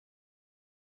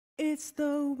It's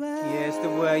the well. Yeah, it's the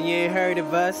well. You ain't heard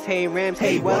of us. Hey, Rams.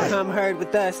 Hey, welcome, heard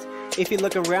with us. If you're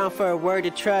looking around for a word to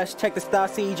trust, check the Star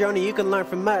Seed Journey. You can learn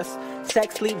from us.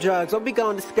 Sex, sleep, drugs, what we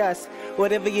gonna discuss?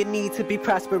 Whatever you need to be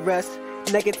prosperous.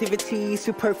 Negativity,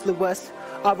 superfluous.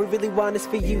 All we really want is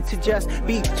for you to just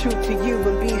be true to you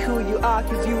and be who you are,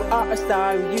 cause you are a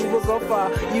star and you will go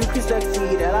far. You can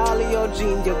succeed at all of your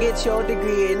dreams. You'll get your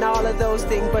degree and all of those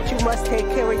things, but you must take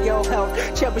care of your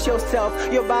health. Cherish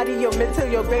yourself, your body, your mental,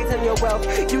 your grades, and your wealth.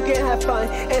 You can have fun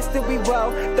and still be well.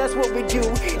 That's what we do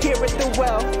here at the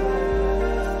well.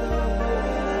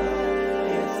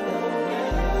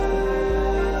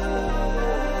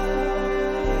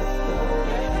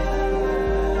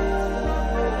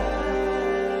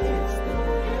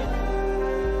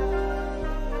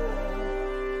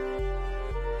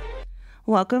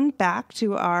 Welcome back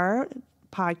to our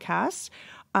podcast.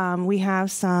 We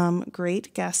have some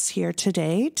great guests here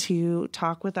today to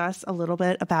talk with us a little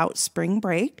bit about spring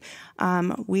break.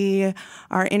 We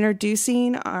are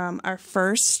introducing our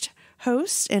first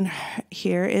host, and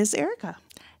here is Erica.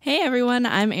 Hey everyone,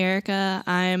 I'm Erica.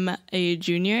 I'm a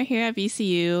junior here at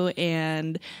VCU,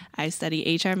 and I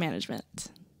study HR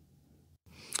management.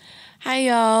 Hi,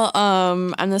 y'all.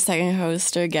 I'm the second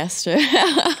host or guester.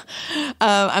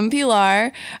 I'm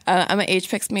Pilar. I'm an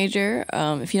HPEX major.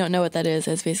 If you don't know what that is,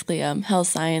 it's basically health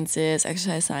sciences,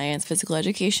 exercise science, physical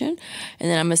education.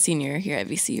 And then I'm a senior here at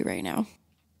VCU right now.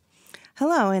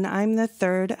 Hello, and I'm the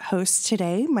third host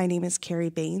today. My name is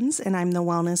Carrie Baines, and I'm the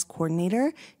wellness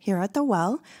coordinator here at The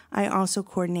Well. I also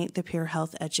coordinate the peer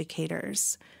health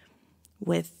educators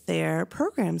with their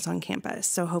programs on campus.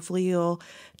 So hopefully you'll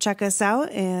check us out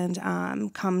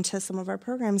and come to some of our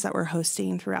programs that we're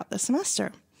hosting throughout the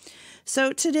semester.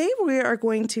 So today we are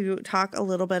going to talk a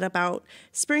little bit about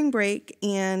spring break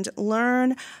and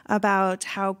learn about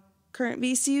how current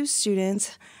VCU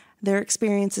students, their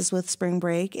experiences with spring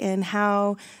break, and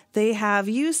how they have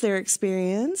used their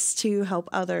experience to help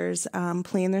others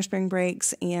plan their spring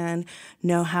breaks and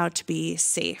know how to be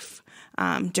safe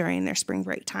during their spring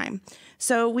break time.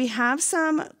 So we have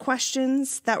some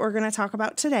questions that we're going to talk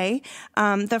about today.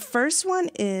 The first one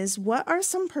is, what are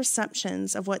some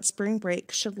perceptions of what spring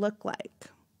break should look like?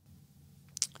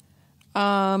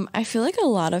 I feel like a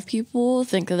lot of people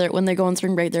think that when they go on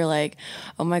spring break, they're like,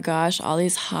 oh my gosh, all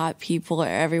these hot people are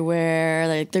everywhere.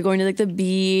 Like they're going to like the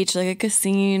beach, like a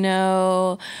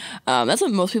casino. That's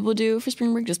what most people do for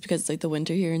spring break, just because it's like the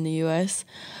winter here in the U.S.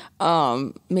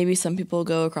 Maybe some people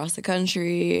go across the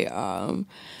country.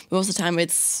 Most of the time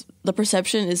the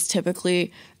perception is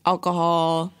typically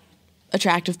alcohol,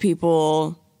 attractive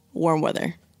people, warm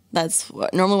weather. That's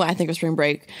normally when I think of spring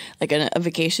break, like a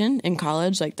vacation in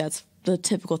college, like that's the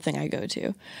typical thing I go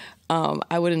to.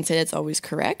 I wouldn't say that's always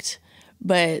correct,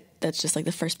 but that's just like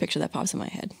the first picture that pops in my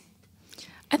head.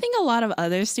 I think a lot of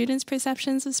other students'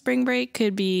 perceptions of spring break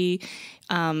could be,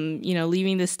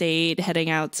 leaving the state, heading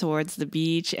out towards the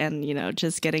beach, and,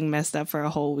 just getting messed up for a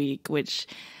whole week, which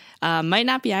might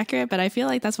not be accurate, but I feel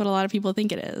like that's what a lot of people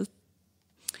think it is.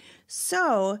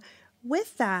 So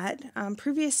with that,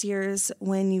 previous years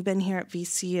when you've been here at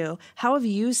VCU, how have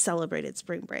you celebrated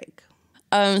spring break?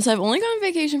 So I've only gone on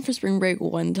vacation for spring break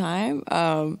one time.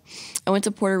 I went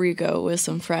to Puerto Rico with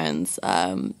some friends,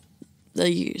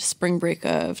 the spring break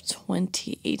of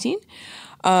 2018.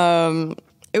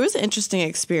 It was an interesting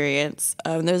experience.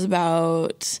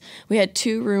 We had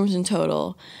 2 rooms in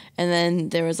total, and then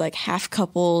there was like half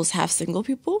couples, half single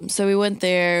people. So we went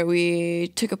there, we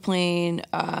took a plane.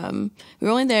 We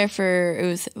were only there for,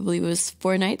 I believe it was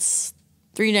 4 nights,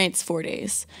 3 nights, 4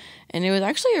 days. And it was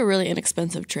actually a really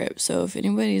inexpensive trip. So if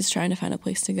anybody's trying to find a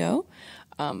place to go,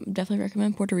 definitely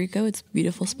recommend Puerto Rico. It's a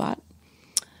beautiful spot.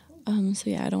 So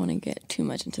yeah, I don't want to get too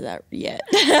much into that yet.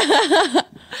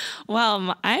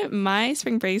 Well, my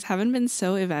spring breaks haven't been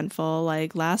so eventful.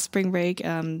 Like last spring break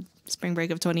of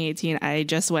 2018, I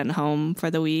just went home for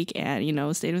the week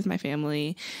and, stayed with my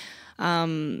family.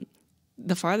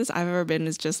 The farthest I've ever been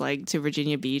is just like to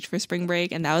Virginia Beach for spring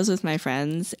break, and that was with my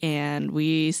friends, and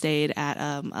we stayed at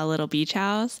a little beach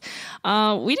house.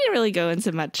 We didn't really go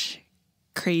into much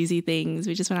crazy things.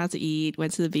 We just went out to eat,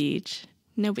 went to the beach.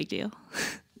 No big deal.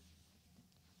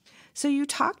 So you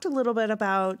talked a little bit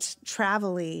about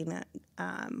traveling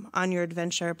on your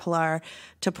adventure, Pilar,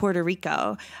 to Puerto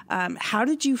Rico. How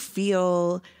did you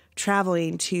feel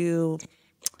traveling to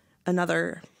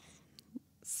another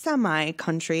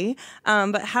semi-country,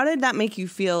 but how did that make you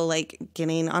feel, like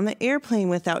getting on the airplane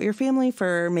without your family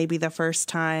for maybe the first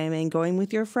time and going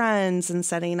with your friends and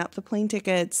setting up the plane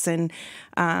tickets? And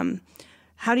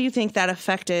how do you think that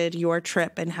affected your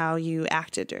trip and how you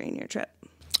acted during your trip?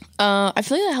 I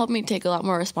feel like that helped me take a lot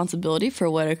more responsibility for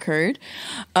what occurred.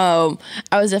 I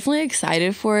was definitely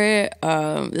excited for it.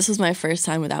 This was my first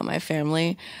time without my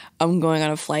family. Going on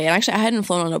a flight. And actually, I hadn't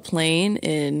flown on a plane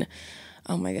in,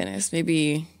 oh my goodness,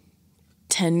 maybe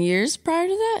 10 years prior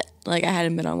to that. Like, I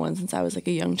hadn't been on one since I was like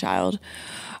a young child.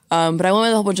 But I went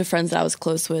with a whole bunch of friends that I was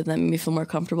close with that made me feel more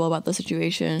comfortable about the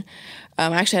situation. I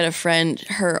actually had a friend,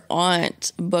 her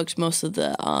aunt booked most of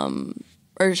the,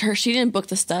 she didn't book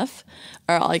the stuff,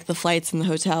 or like the flights and the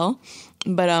hotel.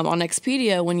 But on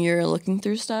Expedia, when you're looking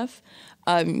through stuff,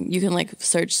 you can like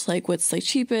search like what's like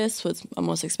cheapest, what's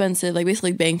most expensive, like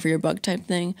basically bang for your buck type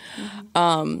thing.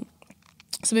 Mm-hmm.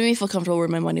 So it made me feel comfortable where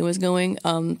my money was going.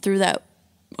 Through that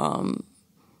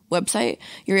website,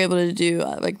 you're able to do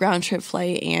like round trip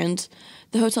flight and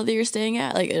the hotel that you're staying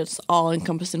at. Like, it's all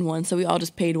encompassed in one. So we all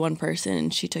just paid one person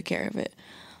and she took care of it.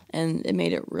 And it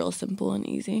made it real simple and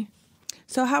easy.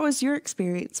 So how was your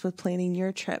experience with planning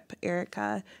your trip,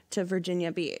 Erica, to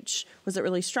Virginia Beach? Was it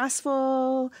really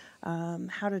stressful?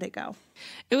 How did it go?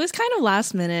 It was kind of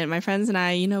last minute. My friends and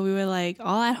I, we were like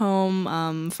all at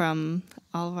home from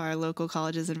all of our local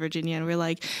colleges in Virginia. And we were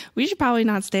like, we should probably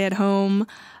not stay at home.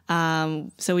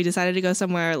 So we decided to go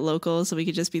somewhere local so we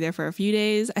could just be there for a few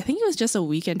days. I think it was just a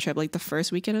weekend trip, like the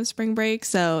first weekend of spring break.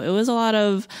 So it was a lot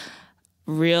of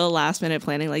real last minute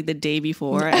planning, like the day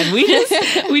before, and we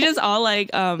just all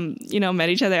like met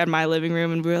each other in my living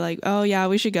room, and we were like, oh yeah,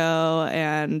 we should go.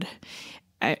 And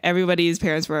everybody's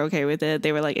parents were okay with it.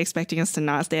 They were like expecting us to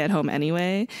not stay at home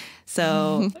anyway,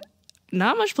 so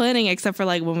not much planning except for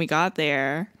like when we got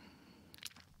there.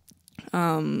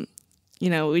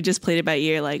 We just played it by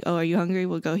ear, like, oh, are you hungry?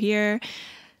 We'll go here.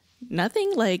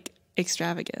 Nothing like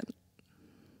extravagant.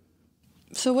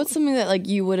 So what's something that like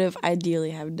you would have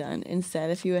ideally have done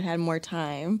instead if you had more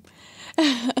time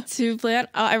to plan?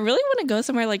 I really want to go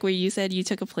somewhere like where you said you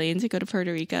took a plane to go to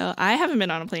Puerto Rico. I haven't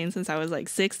been on a plane since I was like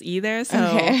 6 either. So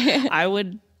okay. I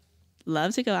would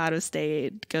love to go out of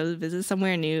state, go visit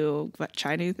somewhere new, but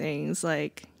try new things.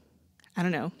 Like, I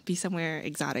don't know, be somewhere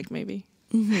exotic maybe.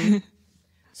 Mm-hmm.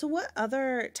 So what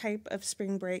other type of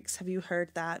spring breaks have you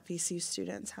heard that VCU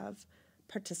students have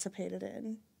participated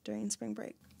in during spring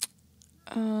break?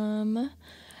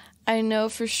 I know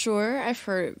for sure I've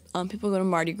heard people go to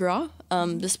Mardi Gras.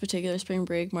 This particular spring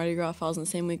break, Mardi Gras falls in the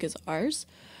same week as ours,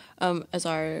 as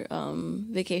our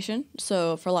vacation.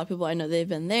 So for a lot of people, I know they've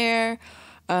been there.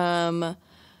 Puerto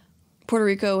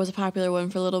Rico was a popular one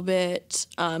for a little bit.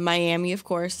 Miami, of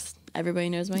course. Everybody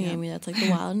knows Miami. Yeah. That's like the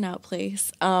wild and out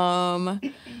place.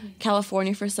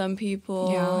 California for some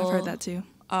people. Yeah, I've heard that too.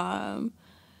 I'm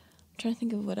trying to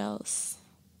think of what else.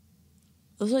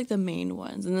 Those are like the main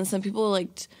ones. And then some people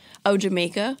liked,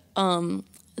 Jamaica.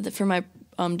 For my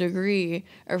degree,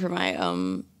 or for my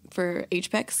for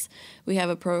HPEX, we have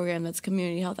a program that's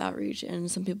community health outreach, and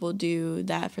some people do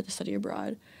that for the study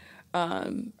abroad,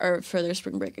 or for their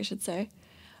spring break, I should say.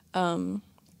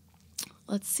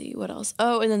 Let's see, what else?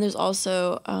 Oh, and then there's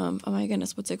also, oh my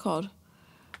goodness, what's it called?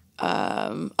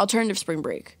 Alternative spring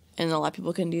break. And a lot of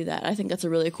people can do that. I think that's a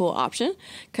really cool option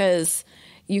because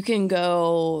you can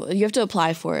go, you have to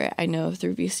apply for it, I know,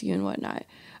 through VCU and whatnot.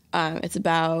 It's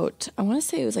about, I want to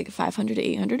say it was like $500 to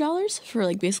 $800 for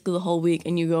like basically the whole week.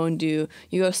 And you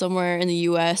go somewhere in the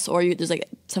U.S. or there's like,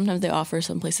 sometimes they offer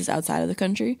some places outside of the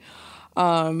country.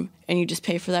 And you just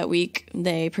pay for that week.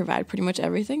 They provide pretty much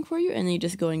everything for you, and then you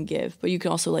just go and give. But you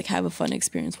can also like have a fun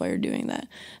experience while you're doing that.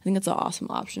 I think that's an awesome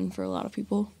option for a lot of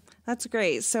people. That's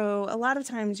great. So a lot of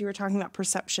times you were talking about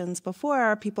perceptions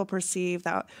before. People perceive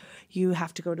that you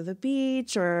have to go to the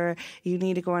beach or you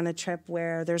need to go on a trip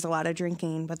where there's a lot of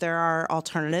drinking, but there are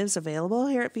alternatives available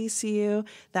here at VCU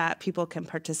that people can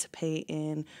participate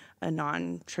in a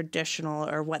non-traditional,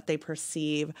 or what they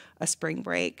perceive a spring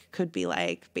break could be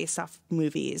like based off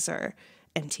movies or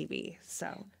MTV.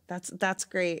 So that's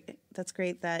great. That's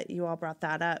great that you all brought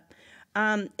that up.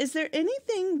 Is there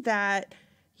anything that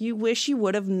you wish you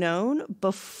would have known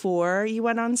before you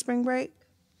went on spring break?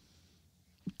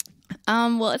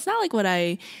 Well, it's not like what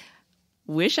I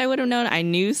wish I would have known. I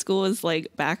knew school was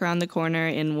like back around the corner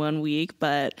in 1 week,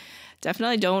 but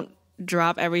definitely don't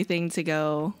drop everything to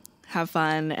go have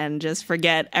fun and just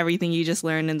forget everything you just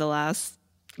learned in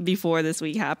before this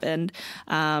week happened.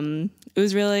 It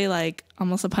was really like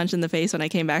almost a punch in the face when I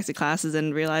came back to classes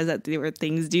and realized that there were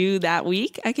things due that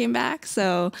week I came back.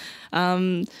 So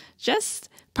just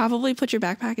probably put your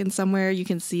backpack in somewhere you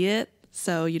can see it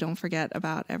so you don't forget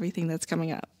about everything that's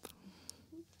coming up.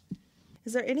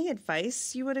 Is there any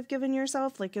advice you would have given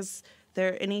yourself? Like, is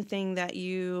there anything that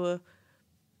you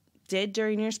did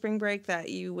during your spring break that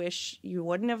you wish you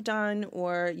wouldn't have done,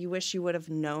 or you wish you would have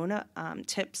known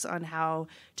tips on how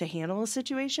to handle a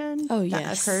situation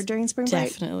that occurred during spring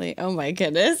break? Definitely. Oh my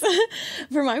goodness.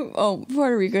 For my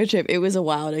Puerto Rico trip, it was a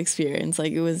wild experience.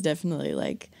 Like, it was definitely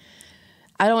like,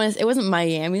 it wasn't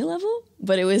Miami level,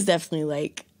 but it was definitely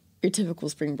like your typical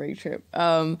spring break trip.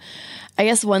 I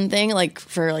guess one thing, like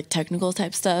for like technical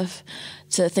type stuff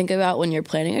to think about when you're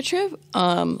planning a trip,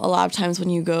 a lot of times when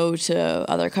you go to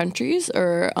other countries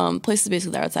or places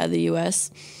basically outside of the U.S.,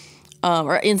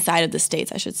 or inside of the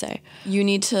States, I should say, you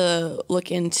need to look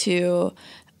into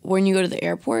when you go to the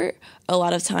airport. A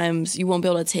lot of times you won't be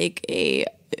able to take a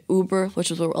Uber, which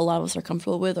is what a lot of us are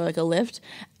comfortable with, or like a Lyft,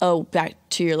 back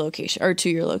to your location,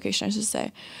 I should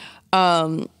say.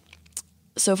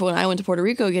 So for when I went to Puerto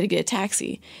Rico, you had to get a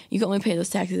taxi. You could only pay those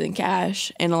taxis in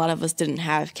cash, and a lot of us didn't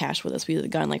have cash with us. We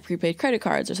had gotten like prepaid credit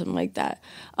cards or something like that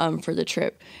for the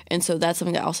trip. And so that's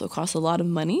something that also costs a lot of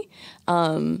money,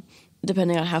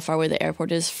 depending on how far away the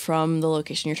airport is from the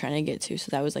location you're trying to get to. So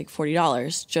that was like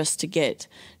 $40 just to get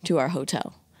to our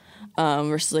hotel.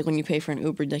 Versus like when you pay for an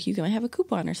Uber, like you might have a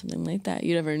coupon or something like that.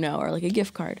 You never know, or like a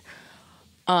gift card.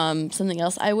 Something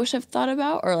else I wish I've thought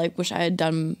about, or like wish I had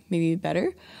done maybe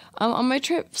better on my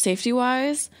trip, safety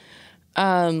wise.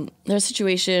 There's a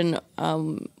situation,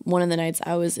 one of the nights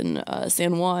I was in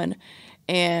San Juan,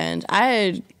 and I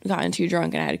had gotten too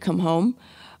drunk and I had to come home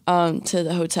to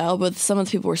the hotel, but some of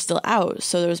the people were still out.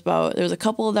 So there was a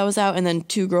couple that was out, and then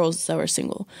 2 girls that were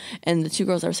single. And the 2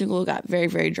 girls that were single got very,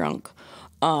 very drunk.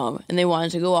 And they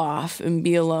wanted to go off and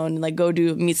be alone and like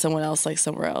meet someone else like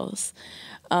somewhere else.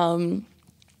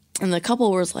 And the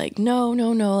couple was like, no,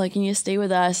 like, you need to stay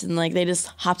with us. And like, they just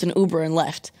hopped in Uber and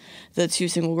left, the 2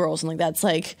 single girls. And like, that's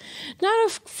like not a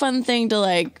fun thing to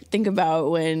like think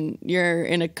about when you're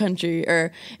in a country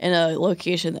or in a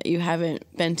location that you haven't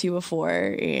been to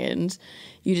before and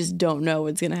you just don't know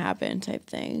what's going to happen type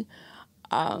thing.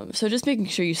 So just making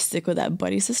sure you stick with that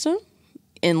buddy system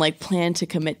and like plan to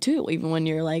commit to it even when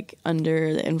you're like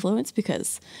under the influence,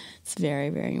 because it's very,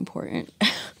 very important.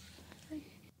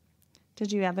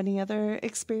 Did you have any other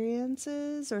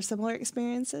experiences or similar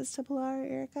experiences to Pilar,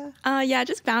 Erica? Yeah,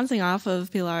 just bouncing off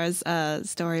of Pilar's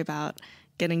story about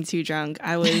getting too drunk.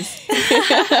 My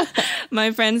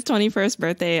friend's 21st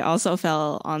birthday also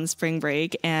fell on spring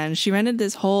break, and she rented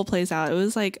this whole place out. It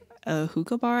was like a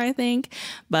hookah bar, I think,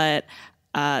 but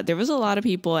there was a lot of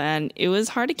people, and it was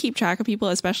hard to keep track of people,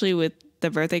 especially with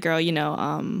the birthday girl,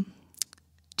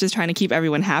 just trying to keep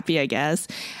everyone happy, I guess.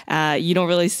 You don't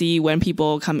really see when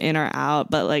people come in or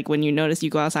out, but like when you notice, you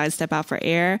go outside, step out for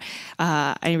air.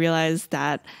 I realized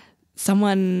that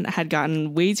someone had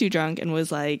gotten way too drunk and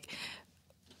was like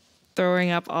throwing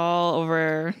up all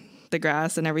over the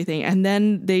grass and everything. And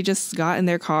then they just got in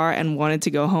their car and wanted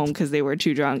to go home because they were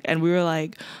too drunk. And we were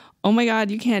like, oh my God,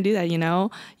 you can't do that.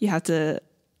 You have to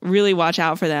really watch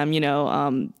out for them.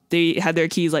 They had their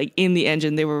keys like in the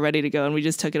engine. They were ready to go, and we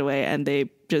just took it away, and they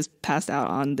just passed out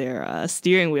on their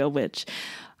steering wheel, which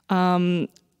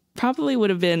probably would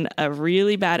have been a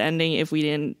really bad ending if we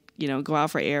didn't, go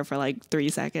out for air for like 3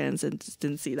 seconds and just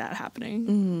didn't see that happening.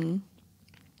 Mm-hmm.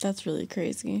 That's really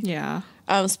crazy. Yeah.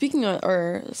 Speaking of,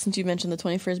 or since you mentioned the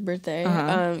 21st birthday,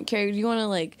 Carrie, do you want to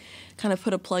like kind of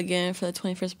put a plug in for the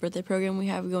 21st birthday program we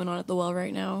have going on at the Well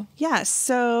right now? Yes.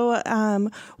 So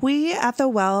we at the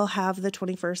Well have the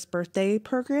 21st birthday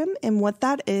program. And what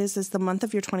that is the month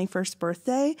of your 21st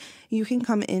birthday, you can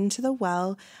come into the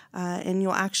Well and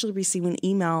you'll actually receive an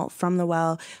email from the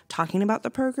Well talking about the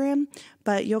program.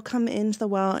 But you'll come into the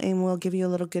Well and we'll give you a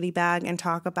little goodie bag and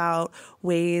talk about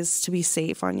ways to be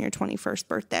safe on your 21st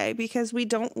birthday, because we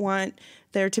don't want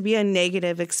there to be a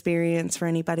negative experience for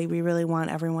anybody. We really want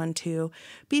everyone to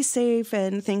be safe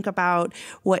and think about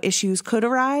what issues could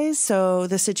arise. So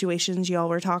the situations y'all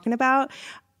were talking about,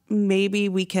 maybe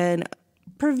we can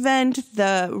prevent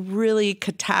the really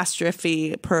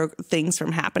catastrophe things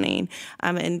from happening,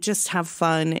 and just have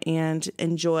fun and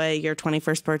enjoy your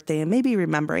 21st birthday and maybe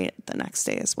remember it the next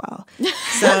day as well.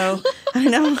 So I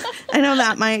know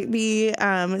that might be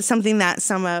something that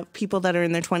some people that are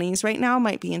in their 20s right now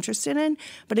might be interested in.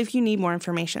 But if you need more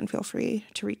information, feel free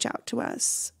to reach out to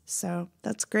us. So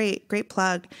that's great. Great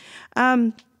plug.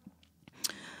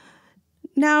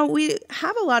 Now, we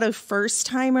have a lot of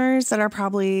first-timers that are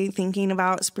probably thinking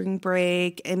about spring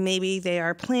break, and maybe they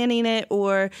are planning it,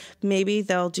 or maybe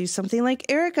they'll do something like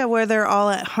Erica where they're all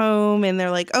at home and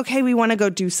they're like, okay, we want to go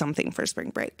do something for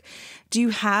spring break. Do you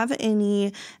have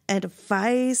any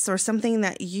advice or something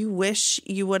that you wish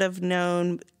you would have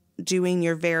known doing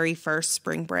your very first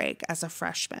spring break as a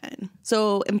freshman?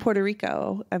 So in Puerto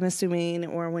Rico, I'm assuming,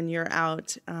 or when you're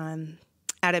out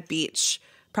at a beach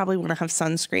probably want to have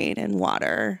sunscreen and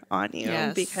water on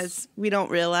you because we don't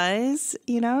realize,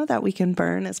 that we can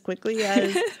burn as quickly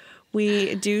as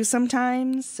we do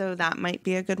sometimes. So that might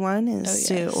be a good one is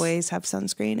to always have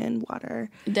sunscreen and water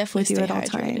definitely with you stay at all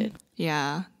hydrated. time.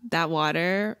 Yeah, that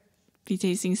water be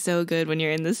tasting so good when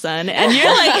you're in the sun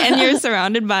and you're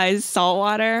surrounded by salt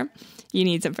water. You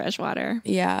need some fresh water.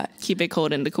 Yeah. Keep it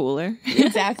cold in the cooler.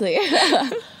 Exactly.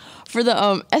 For the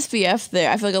SPF there,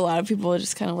 I feel like a lot of people are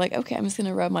just kind of like, okay, I'm just going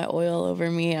to rub my oil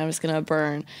over me. I'm just going to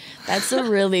burn. That's a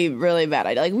really, really bad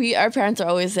idea. Like our parents are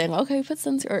always saying, okay, put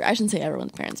sunscreen, or I shouldn't say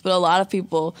everyone's parents, but a lot of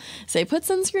people say, put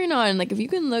sunscreen on. Like if you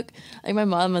can look, like my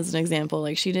mom as an example,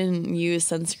 like she didn't use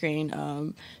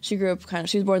sunscreen. She grew up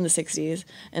she was born in the 60s.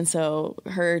 And so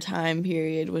her time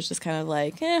period was just kind of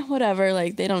like, whatever.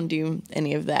 Like they don't do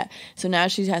any of that. So now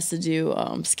she has to do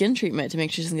skin treatment to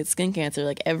make sure she doesn't get skin cancer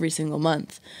like every single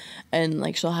month. And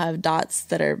like she'll have dots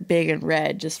that are big and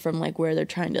red just from like where they're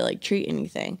trying to like treat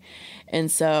anything. And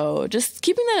so just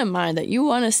keeping that in mind that you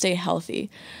want to stay healthy.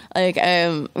 Like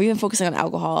we've been focusing on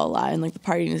alcohol a lot and like the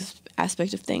partying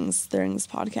aspect of things during this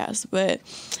podcast, but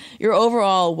your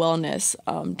overall wellness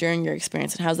during your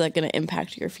experience and how's that going to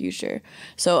impact your future.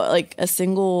 So like a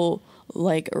single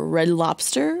like Red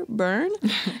Lobster burn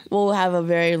will have a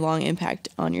very long impact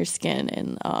on your skin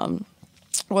and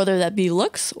whether that be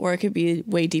looks or it could be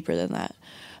way deeper than that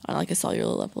on like a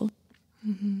cellular level.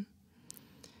 Mm-hmm.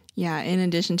 Yeah. In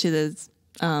addition to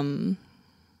the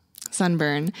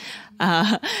sunburn,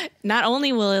 not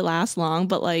only will it last long,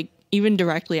 but like even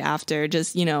directly after,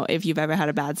 just, if you've ever had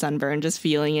a bad sunburn, just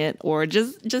feeling it or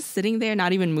just sitting there,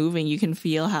 not even moving, you can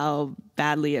feel how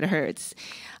badly it hurts.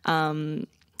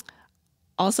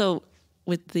 Also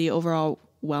with the overall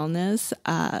wellness,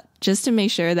 just to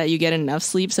make sure that you get enough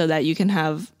sleep so that you can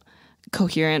have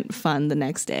coherent fun the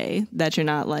next day, that you're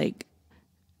not like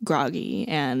groggy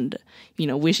and,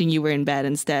 wishing you were in bed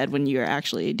instead when you're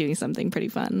actually doing something pretty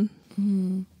fun.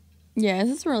 Mm-hmm. Yeah,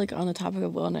 since we're like on the topic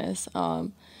of wellness,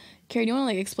 Carrie, do you want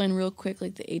to like explain real quick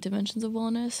like the 8 dimensions of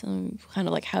wellness and kind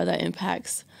of like how that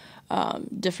impacts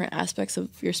different aspects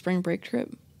of your spring break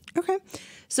trip? Okay.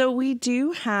 So we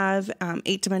do have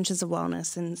 8 dimensions of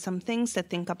wellness, and some things to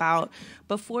think about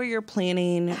before you're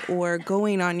planning or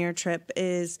going on your trip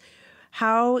is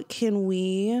how can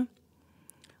we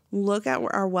look at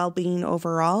our well-being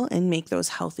overall and make those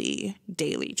healthy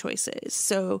daily choices.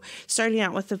 So starting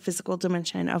out with the physical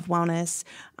dimension of wellness,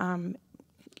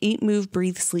 eat, move,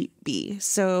 breathe, sleep, be.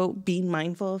 So being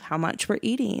mindful of how much we're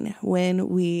eating when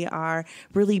we are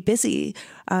really busy.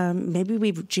 Maybe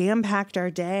we've jam-packed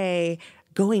our day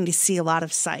going to see a lot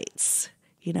of sights,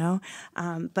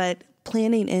 but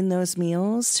planning in those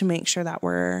meals to make sure that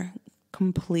we're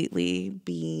completely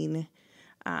being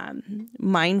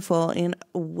mindful and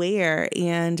aware,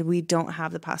 and we don't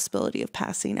have the possibility of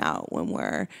passing out when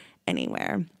we're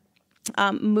anywhere.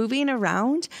 Moving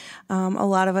around, a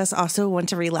lot of us also want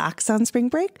to relax on spring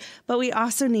break, but we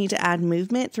also need to add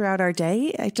movement throughout our day.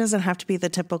 It doesn't have to be the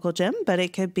typical gym, but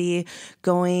it could be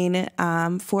going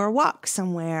for a walk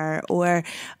somewhere, or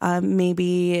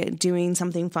maybe doing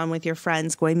something fun with your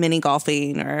friends, going mini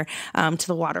golfing or to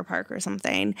the water park or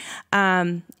something.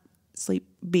 Sleep,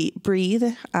 breathe.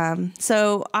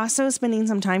 So also spending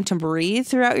some time to breathe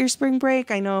throughout your spring break.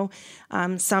 I know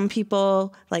some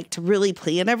people like to really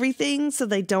plan everything so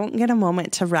they don't get a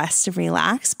moment to rest and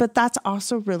relax, but that's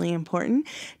also really important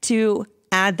to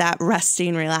add that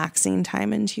resting, relaxing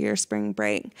time into your spring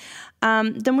break.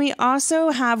 Then we also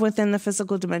have within the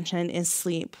physical dimension is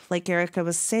sleep. Like Erica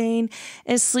was saying,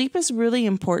 sleep is really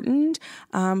important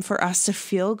for us to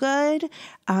feel good.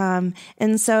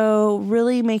 And so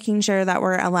really making sure that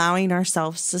we're allowing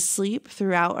ourselves to sleep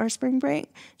throughout our spring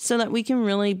break so that we can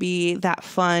really be that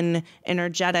fun,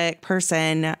 energetic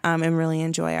person and really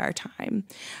enjoy our time.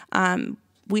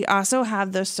 We also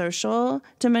have the social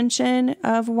dimension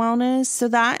of wellness. So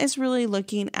that is really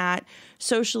looking at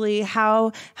socially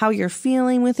how you're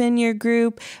feeling within your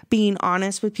group, being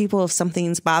honest with people if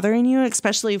something's bothering you,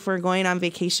 especially if we're going on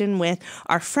vacation with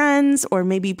our friends or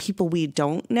maybe people we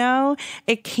don't know.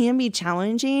 It can be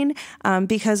challenging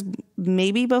because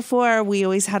maybe before we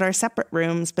always had our separate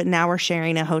rooms, but now we're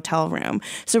sharing a hotel room.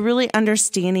 So really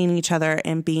understanding each other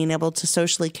and being able to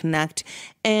socially connect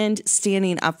and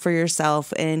standing up for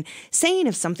yourself and saying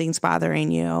if something's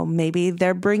bothering you. Maybe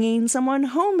they're bringing someone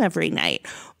home every night,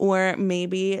 or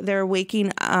maybe they're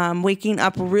waking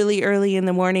up really early in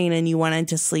the morning and you wanted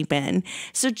to sleep in.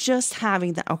 So just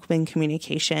having the open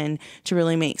communication to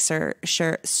really make sure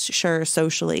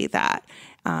socially that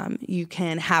you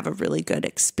can have a really good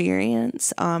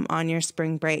experience on your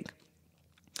spring break.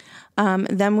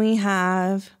 Then we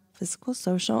have Physical,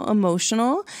 social,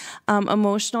 emotional.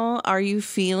 Emotional, are you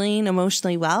feeling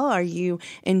emotionally well? Are you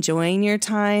enjoying your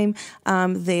time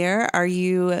there? Are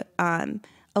you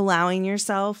allowing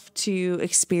yourself to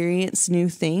experience new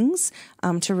things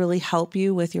to really help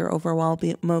you with your overall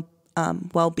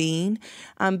well-being?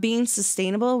 Being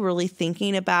sustainable, really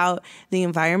thinking about the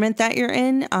environment that you're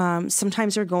in.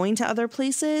 Sometimes we're going to other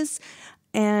places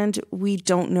and we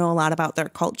don't know a lot about their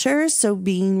culture. So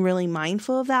being really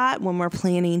mindful of that when we're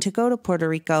planning to go to Puerto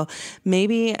Rico,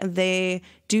 maybe they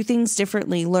do things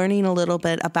differently, learning a little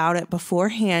bit about it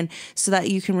beforehand so that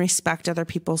you can respect other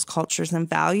people's cultures and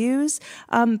values.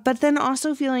 But then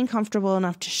also feeling comfortable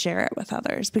enough to share it with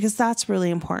others, because that's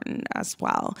really important as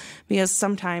well. Because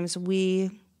sometimes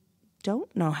we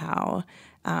don't know how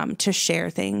to share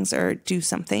things or do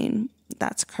something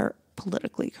that's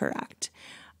politically correct.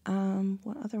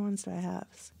 What other ones do I have?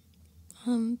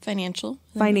 Financial,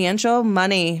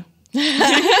 money.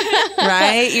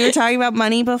 Right? You were talking about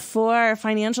money before.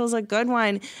 Financial is a good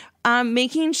one.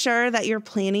 Making sure that you're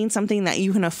planning something that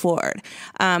you can afford.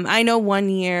 I know one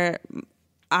year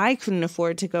I couldn't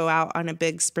afford to go out on a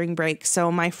big spring break.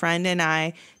 So my friend and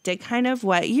I did kind of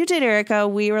what you did, Erica.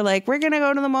 We were like, we're going to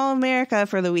go to the Mall of America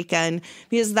for the weekend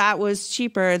because that was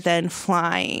cheaper than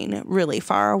flying really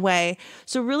far away.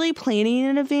 So really planning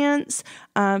in advance,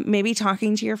 maybe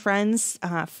talking to your friends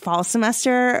fall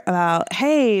semester about,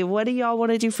 hey, what do y'all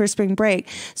want to do for spring break?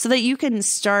 So that you can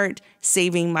start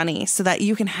saving money, so that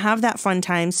you can have that fun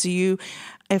time. So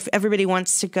if everybody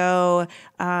wants to go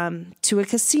to a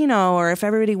casino, or if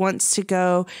everybody wants to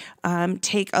go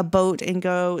take a boat and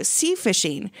go sea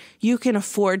fishing, you can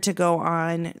afford to go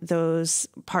on those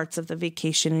parts of the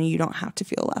vacation and you don't have to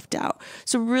feel left out.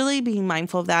 So really being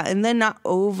mindful of that, and then not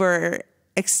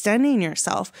overextending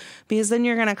yourself, because then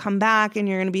you're going to come back and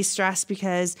you're going to be stressed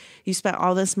because you spent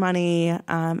all this money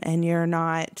and you're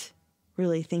not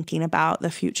really thinking about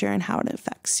the future and how it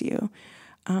affects you.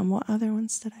 What other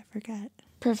ones did I forget?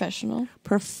 Professional.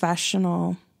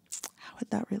 How would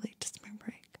that relate to spring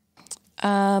break?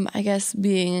 I guess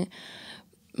being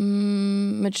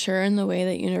mature in the way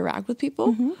that you interact with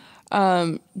people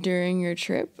during your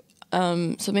trip.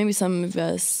 So maybe some of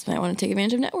us might want to take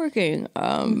advantage of networking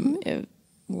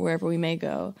wherever we may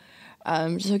go.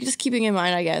 So just keeping in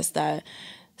mind, I guess, that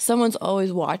someone's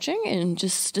always watching, and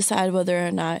just decide whether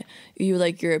or not you would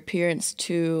like your appearance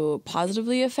to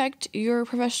positively affect your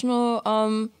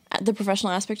the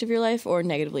professional aspect of your life, or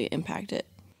negatively impact it.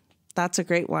 That's a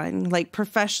great one. Like,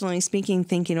 professionally speaking,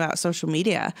 thinking about social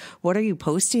media. What are you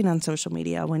posting on social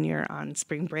media when you're on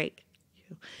spring break?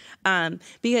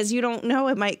 Because you don't know,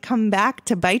 it might come back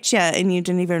to bite you and you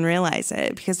didn't even realize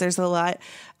it, because there's a lot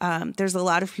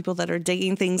of people that are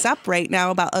digging things up right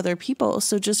now about other people.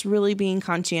 So just really being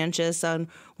conscientious on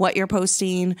what you're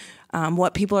posting,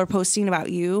 what people are posting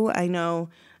about you. I know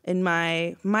in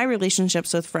my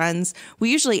relationships with friends,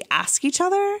 we usually ask each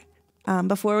other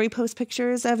before we post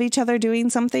pictures of each other doing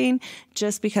something,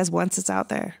 just because once it's out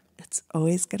there, it's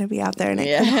always going to be out there, and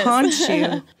it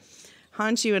can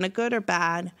haunt you in a good or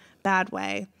bad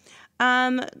way.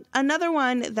 Another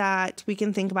one that we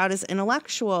can think about is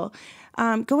intellectual.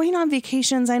 Going on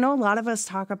vacations, I know a lot of us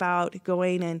talk about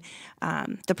going, and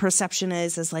the perception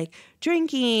is like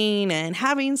drinking and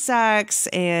having sex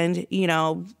and,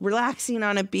 relaxing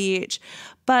on a beach.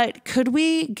 But could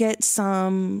we get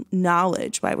some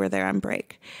knowledge while we're there on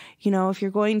break? If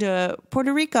you're going to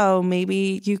Puerto Rico,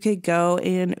 maybe you could go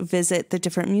and visit the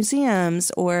different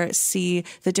museums or see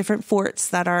the different forts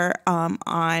that are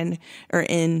on or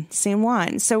in San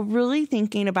Juan. So really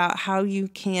thinking about how you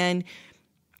can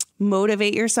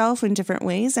motivate yourself in different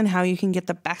ways and how you can get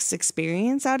the best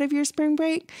experience out of your spring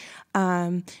break,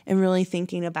 and really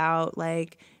thinking about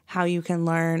like how you can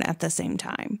learn at the same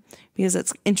time, because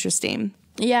it's interesting.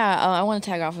 Yeah, I want to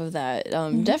tag off of that.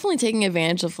 Definitely taking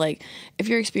advantage of, like, if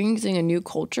you're experiencing a new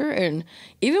culture, and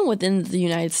even within the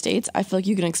United States, I feel like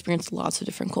you can experience lots of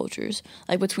different cultures.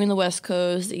 Like between the West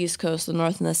Coast, the East Coast, the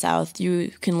North and the South, you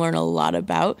can learn a lot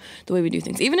about the way we do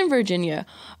things. Even in Virginia,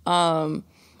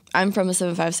 I'm from the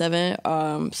 757.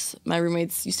 My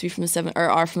roommates used to be from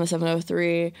are from the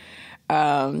 703.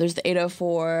 There's the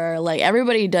 804. Like,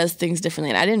 everybody does things differently,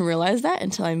 and I didn't realize that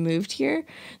until I moved here.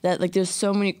 That like there's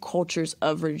so many cultures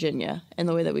of Virginia and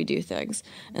the way that we do things,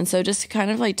 and so just kind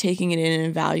of like taking it in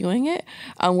and valuing it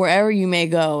wherever you may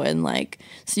go, and like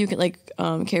so you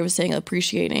can Carrie was saying,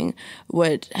 appreciating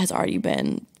what has already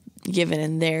been given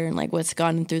in there and like what's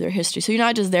gone through their history. So you're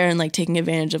not just there and like taking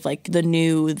advantage of like the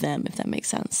new them, if that makes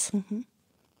sense. Mm-hmm.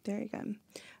 Very good.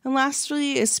 And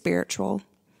lastly is spiritual.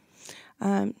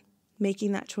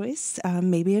 Making that choice.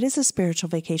 Maybe it is a spiritual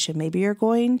vacation. Maybe you're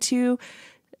going to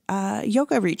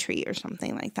yoga retreat or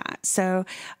something like that. So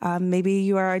maybe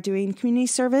you are doing community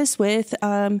service with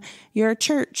your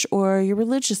church or your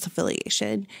religious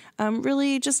affiliation.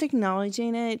 Really just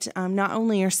acknowledging it, not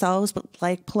only yourselves, but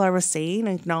like Pilar was saying,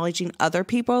 acknowledging other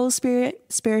people's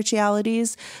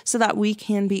spiritualities so that we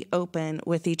can be open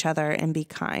with each other and be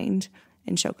kind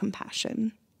and show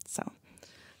compassion.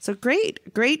 So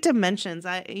great dimensions.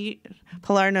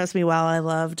 Pilar knows me well. I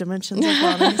love dimensions of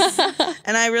wellness.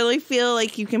 And I really feel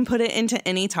like you can put it into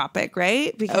any topic,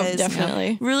 right? Because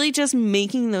definitely. Really just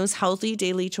making those healthy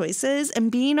daily choices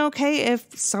and being okay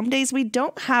if some days we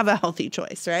don't have a healthy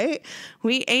choice, right?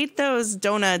 We ate those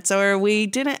donuts or we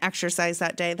didn't exercise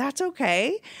that day. That's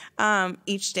okay.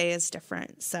 Each day is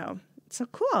different. So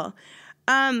cool.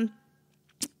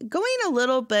 Going a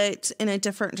little bit in a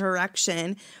different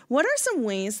direction, what are some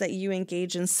ways that you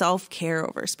engage in self-care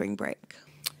over spring break?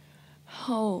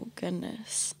 Oh,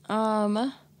 goodness.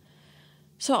 So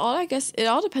I guess it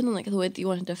all depends on like the way that you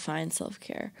want to define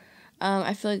self-care.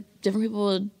 I feel like different people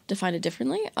would define it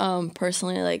differently.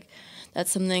 Personally, like that's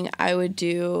something I would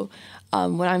do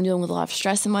when I'm dealing with a lot of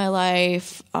stress in my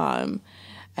life. I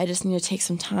just need to take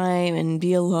some time and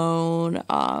be alone,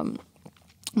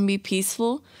 and be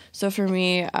peaceful. So for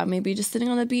me, maybe just sitting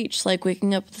on the beach, like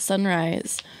waking up with the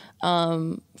sunrise.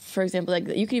 For example, like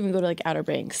you can even go to like Outer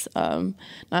Banks.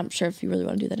 Not sure if you really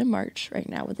want to do that in March right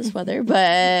now with this weather,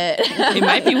 but it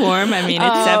might be warm. I mean,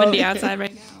 it's 70 outside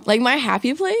right now. Like my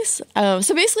happy place.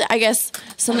 So basically, I guess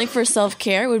something for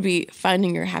self-care would be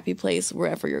finding your happy place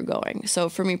wherever you're going. So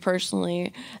for me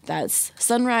personally, that's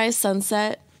sunrise,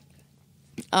 sunset,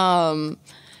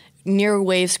 near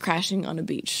waves crashing on a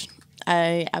beach.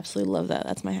 I absolutely love that.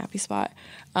 That's my happy spot.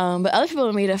 But other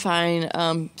people may define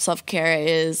self-care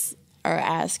as,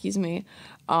 you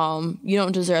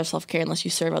don't deserve self-care unless you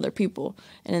serve other people.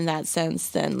 And in that sense,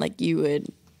 then like you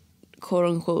would quote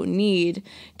unquote need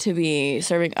to be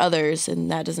serving others.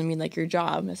 And that doesn't mean like your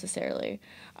job necessarily.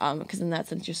 Because in that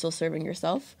sense, you're still serving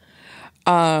yourself.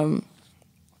 Then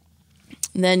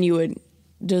you would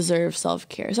deserve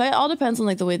self-care. So it all depends on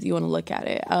like the way that you want to look at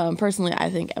it. Personally,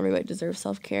 I think everybody deserves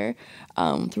self-care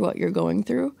through what you're going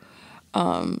through.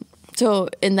 And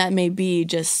that may be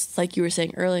just like you were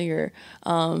saying earlier,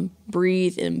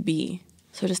 breathe and be.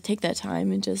 So just take that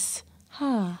time and just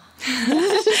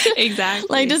Exactly.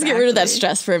 Like just get rid of that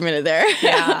stress for a minute there.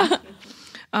 Yeah.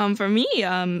 For me,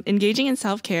 engaging in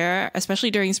self-care,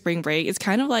 especially during spring break, it's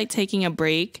kind of like taking a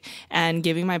break and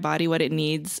giving my body what it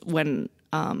needs when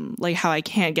like how I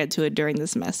can't get to it during the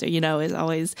semester, is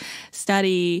always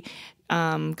study,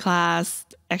 class,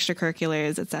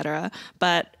 extracurriculars, etc.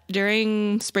 But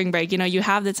during spring break, you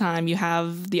have the time, you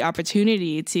have the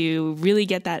opportunity to really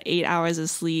get that 8 hours of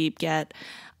sleep,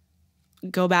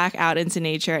 go back out into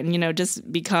nature and,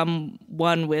 just become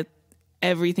one with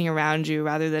everything around you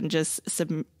rather than just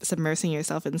submersing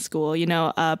yourself in school.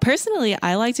 Personally,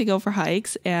 I like to go for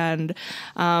hikes, and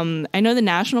I know the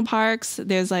national parks,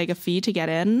 there's like a fee to get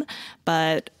in,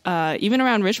 but even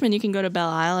around Richmond, you can go to Belle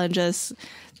Isle and just,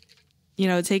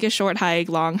 take a short hike,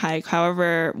 long hike,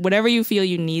 whatever you feel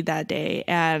you need that day.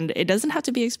 And it doesn't have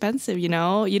to be expensive, you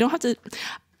don't have to,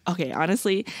 okay,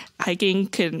 honestly, hiking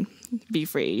can be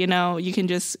free, you can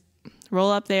just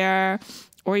roll up there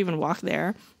or even walk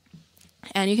there.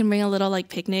 And you can bring a little like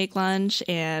picnic lunch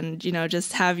and,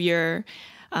 just have your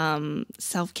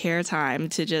self-care time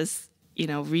to just,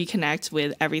 reconnect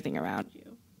with everything around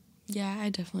you. Yeah, I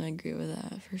definitely agree with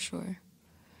that for sure.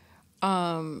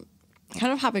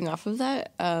 Kind of hopping off of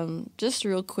that, just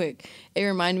real quick, it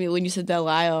reminded me when you said Belle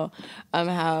Isle,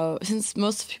 how since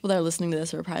most people that are listening to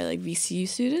this are probably like VCU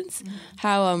students,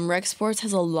 how rec sports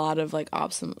has a lot of like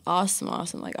awesome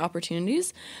like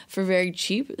opportunities for very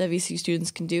cheap that VCU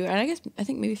students can do, and I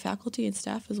think maybe faculty and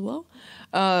staff as well,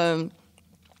 that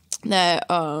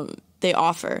they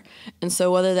offer. And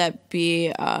so whether that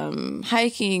be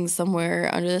hiking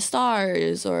somewhere under the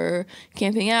stars or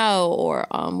camping out or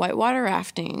whitewater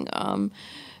rafting,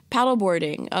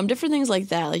 paddleboarding, different things like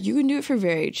that, like you can do it for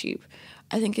very cheap.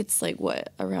 I think it's like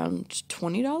around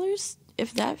 $20,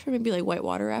 if that, for maybe like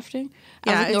whitewater rafting.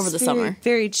 Yeah, it's over the summer.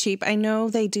 Very cheap. I know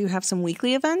they do have some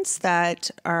weekly events that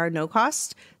are no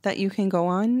cost that you can go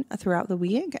on throughout the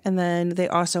week. And then they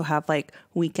also have like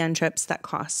weekend trips that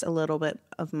cost a little bit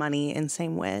of money, and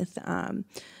same with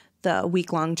the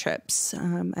week-long trips.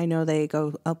 I know they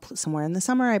go up somewhere in the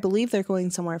summer. I believe they're going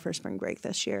somewhere for spring break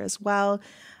this year as well.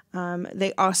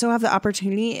 They also have the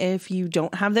opportunity, if you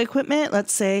don't have the equipment,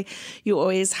 let's say you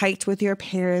always hiked with your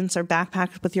parents or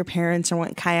backpacked with your parents or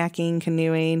went kayaking,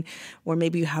 canoeing, or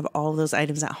maybe you have all of those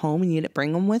items at home and you didn't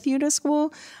bring them with you to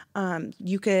school.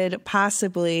 You could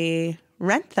possibly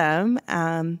rent them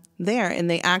there. And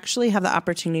they actually have the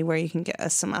opportunity where you can get a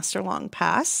semester long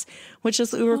pass, which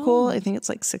is uber cool. I think it's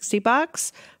like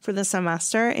 $60 for the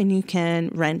semester, and you can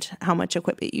rent how much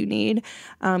equipment you need.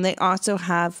 They also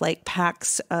have like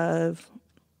packs of,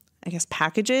 I guess,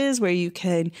 packages where you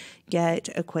can get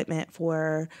equipment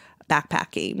for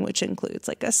backpacking, which includes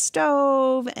like a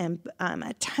stove and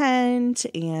a tent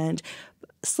and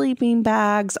sleeping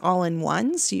bags all in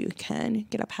one. So you can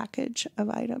get a package of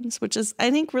items, which is, I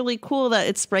think, really cool that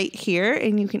it's right here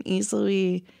and you can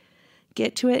easily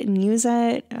get to it and use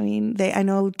it. I mean, I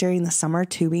know during the summer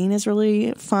tubing is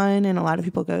really fun, and a lot of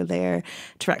people go there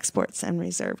to rec sports and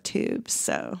reserve tubes.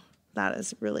 So that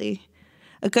is really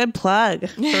a good plug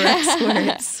for rec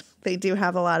sports. They do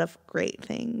have a lot of great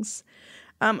things.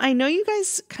 I know you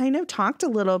guys kind of talked a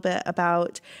little bit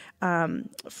about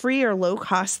free or low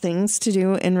cost things to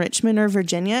do in Richmond or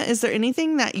Virginia. Is there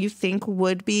anything that you think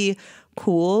would be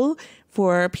cool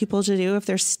for people to do if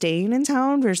they're staying in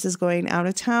town versus going out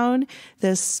of town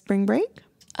this spring break?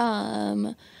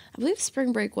 I believe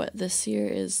spring break, this year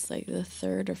is like the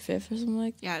 3rd or 5th or something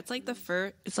like that. Yeah, it's like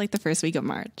the first week of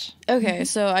March. Okay,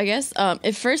 so I guess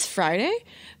if First Friday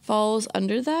falls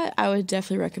under that, I would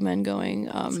definitely recommend going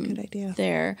That's a good idea.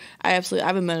 there. I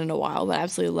haven't been in a while, but I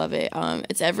absolutely love it.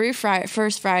 It's every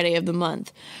first Friday of the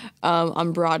month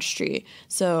on Broad Street.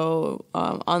 So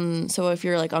so if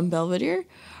you're like on Belvedere,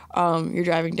 you're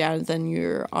driving down, then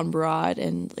you're on Broad,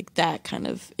 and like that kind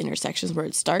of intersection is where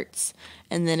it starts,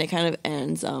 and then it kind of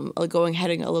ends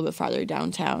heading a little bit farther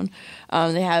downtown.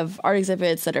 They have art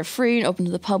exhibits that are free and open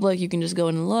to the public. You can just go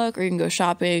in and look, or you can go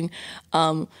shopping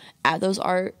at those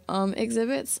art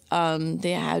exhibits.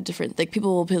 They have different, like,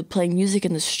 people will be playing music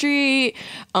in the street.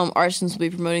 Artisans will be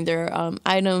promoting their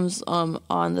items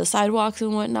on the sidewalks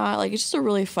and whatnot. Like, it's just a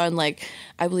really fun, like,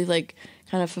 I believe, like,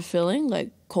 kind of fulfilling,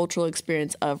 like, cultural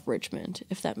experience of Richmond,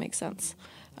 if that makes sense.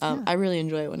 I really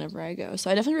enjoy it whenever I go.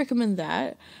 So I definitely recommend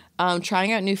that.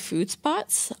 Trying out new food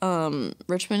spots.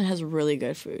 Richmond has really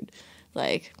good food.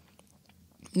 Like,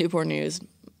 Newport News,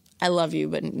 I love you,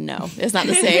 but no, it's not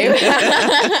the same.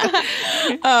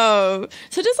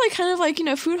 So just like kind of like,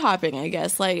 food hopping, I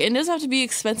guess. Like, it doesn't have to be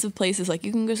expensive places. Like,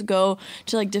 you can just go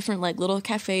to like different like little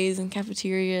cafes and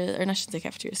cafeterias, or not, I shouldn't say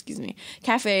cafeteria, excuse me,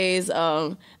 cafes,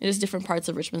 in just different parts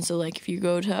of Richmond. So like if you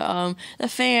go to the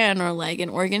Fan, or like in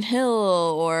Oregon Hill,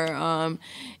 or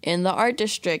in the Art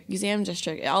District, Museum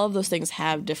District, all of those things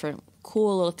have different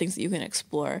cool little things that you can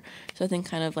explore. So I think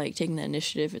kind of like taking the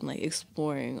initiative and like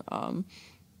exploring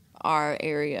our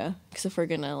area, because if we're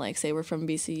gonna like say we're from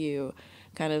BCU,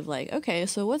 kind of like, okay,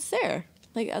 so what's there,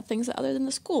 like things other than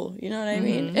the school, you know what I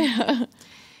mean?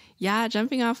 Yeah,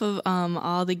 jumping off of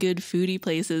all the good foodie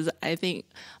places, I think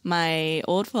my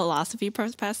old philosophy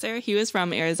professor, he was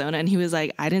from Arizona, and he was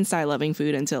like, I didn't start loving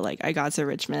food until like I got to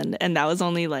Richmond, and that was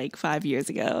only like 5 years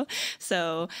ago.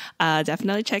 So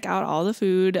definitely check out all the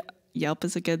food. Yelp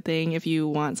is a good thing if you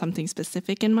want something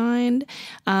specific in mind.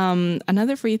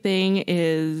 Another free thing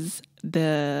is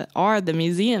the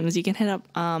museums. You can hit up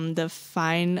the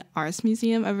Fine Arts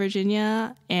Museum of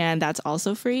Virginia, and that's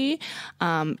also free.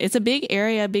 It's a big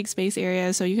area, big space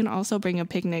area, so you can also bring a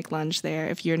picnic lunch there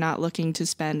if you're not looking to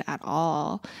spend at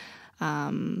all.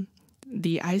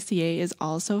 The ICA is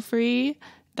also free.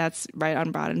 That's right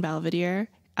on Broad and Belvedere.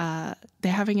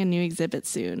 They're having a new exhibit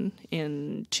soon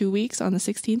in 2 weeks on the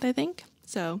 16th, I think.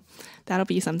 So that'll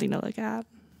be something to look at.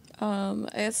 I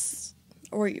guess,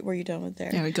 were you done with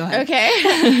there? Yeah, go ahead.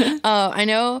 Okay. I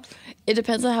know it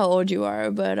depends on how old you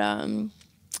are, but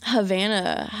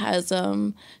Havana has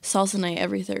salsa night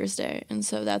every Thursday, and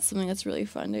so that's something that's really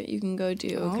fun that you can go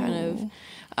do. Kind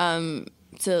of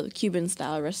it's a Cuban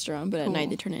style restaurant, but at night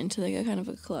they turn it into like a kind of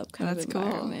a club kind of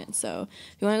environment. Cool. So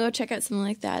if you want to go check out something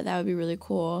like that, that would be really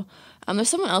cool. There's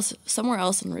somewhere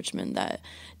else in Richmond that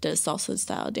does salsa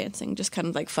style dancing, just kind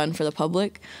of like fun for the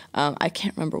public. I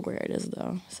can't remember where it is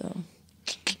though. So,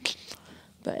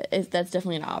 but that's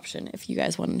definitely an option if you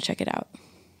guys want to check it out.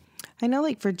 I know,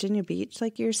 like, Virginia Beach,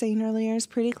 like you were saying earlier, is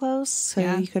pretty close. So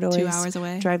you could always 2 hours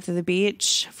away. Drive to the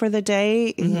beach for the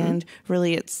day. Mm-hmm. And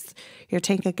really, it's your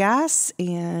tank of gas,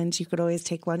 and you could always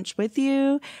take lunch with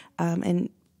you.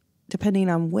 And depending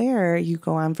on where you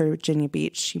go on Virginia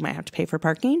Beach, you might have to pay for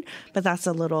parking. But that's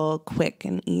a little quick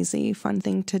and easy, fun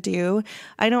thing to do.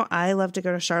 I know I love to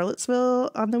go to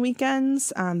Charlottesville on the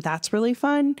weekends. That's really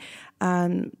fun.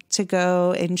 to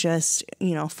go and just,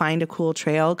 find a cool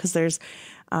trail, because there's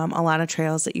a lot of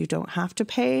trails that you don't have to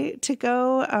pay to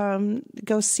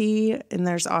go see. And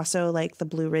there's also like the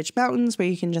Blue Ridge Mountains where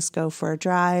you can just go for a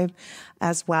drive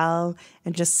as well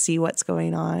and just see what's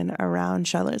going on around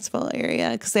Charlottesville area,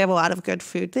 because they have a lot of good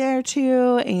food there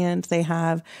too. And they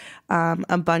have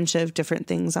a bunch of different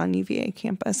things on UVA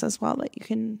campus as well that you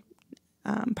can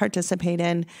participate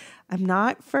in. I'm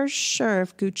not for sure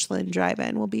if Goochland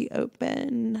Drive-In will be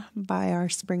open by our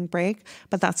spring break,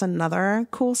 but that's another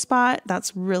cool spot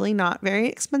that's really not very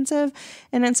expensive.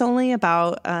 And it's only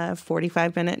about a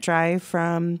 45-minute drive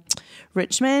from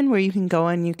Richmond, where you can go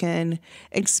and you can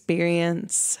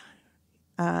experience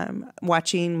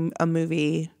watching a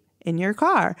movie in your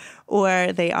car.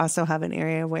 Or they also have an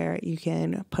area where you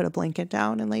can put a blanket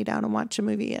down and lay down and watch a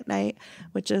movie at night,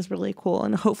 which is really cool.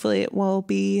 And hopefully it will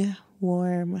be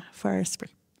warm for our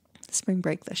spring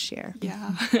break this year.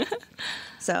 Yeah.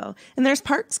 So, and there's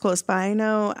parks close by. I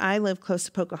know I live close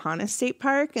to Pocahontas State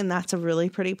Park, and that's a really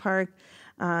pretty park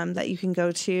that you can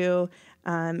go to.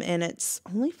 And it's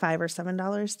only $5 or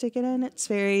 $7 to get in. It's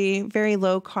very, very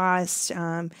low cost. They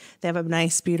have a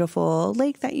nice, beautiful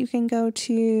lake that you can go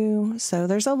to. So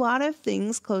there's a lot of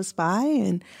things close by,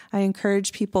 and I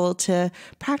encourage people to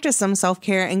practice some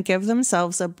self-care and give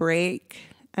themselves a break.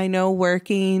 I know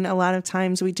working, a lot of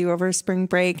times we do over spring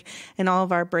break and all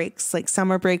of our breaks, like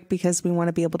summer break, because we want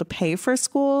to be able to pay for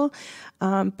school.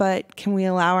 But can we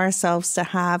allow ourselves to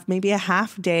have maybe a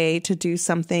half day to do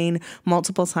something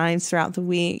multiple times throughout the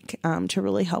week to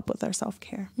really help with our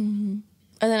self-care? Mm-hmm.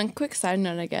 And then a quick side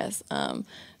note, I guess,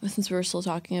 since we were still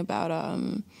talking about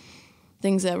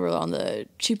things that were on the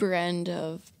cheaper end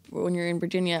of when you're in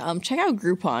Virginia, check out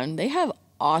Groupon. They have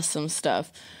awesome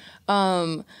stuff.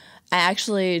 I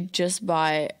actually just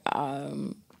bought,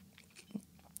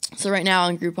 so right now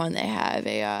on Groupon they have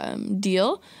a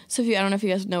deal. So I don't know if you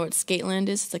guys know what Skateland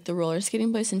is. It's like the roller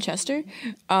skating place in Chester.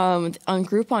 On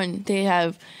Groupon they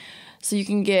have, so you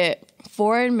can get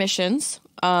 4 admissions,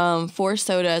 4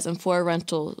 sodas, and 4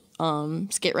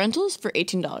 skate rentals for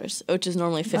 $18, which is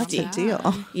normally $50. That's a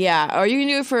deal. Yeah, or you can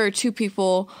do it for 2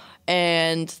 people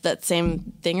and that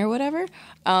same thing or whatever,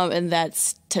 and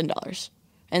that's $10.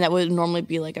 And that would normally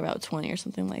be like about 20 or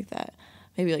something like that.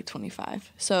 Maybe like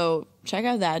 25. So check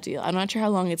out that deal. I'm not sure how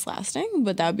long it's lasting,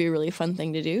 but that would be a really fun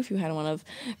thing to do if you had one of,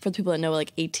 for the people that know what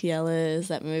like ATL is,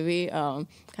 that movie, kind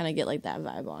of get like that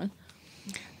vibe on.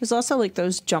 There's also like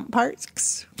those jump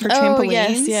parks for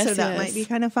trampolines. Yes, so that might be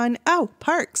kind of fun. Oh,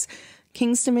 parks.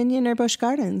 King's Dominion or Busch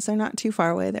Gardens. They're not too far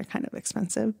away. They're kind of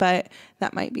expensive, but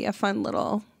that might be a fun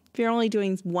little, if you're only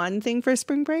doing one thing for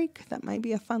spring break, that might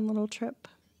be a fun little trip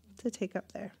to take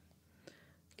up there.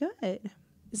 Good.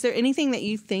 Is there anything that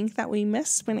you think that we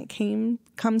missed when it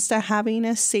comes to having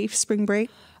a safe spring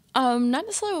break? Not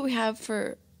necessarily what we have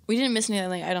for, we didn't miss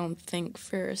anything, I don't think,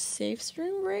 for a safe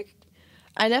spring break.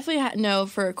 I definitely know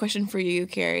for a question for you,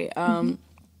 Carrie.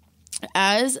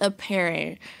 As a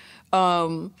parent,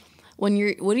 what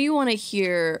do you want to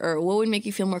hear, or what would make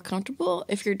you feel more comfortable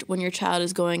when your child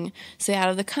is going, say, out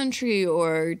of the country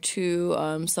or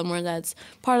to somewhere that's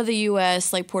part of the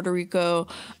U.S., like Puerto Rico,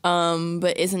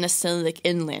 but isn't necessarily like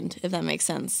inland, if that makes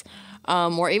sense,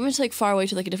 or even to like far away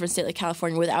to like a different state like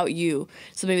California without you.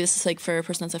 So maybe this is like for a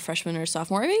person that's a freshman or a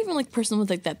sophomore, or maybe even like a person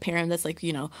with like that parent that's like,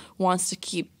 wants to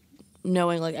keep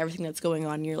knowing like everything that's going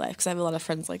on in your life, because I have a lot of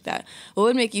friends like that. What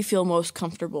would make you feel most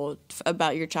comfortable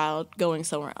about your child going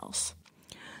somewhere else?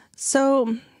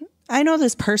 So I know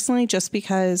this personally just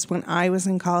because when I was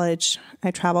in college,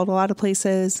 I traveled a lot of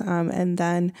places. And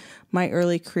then my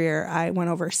early career, I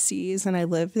went overseas and I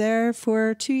lived there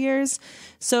for 2 years.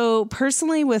 So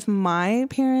personally with my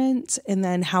parents, and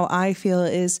then how I feel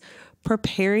is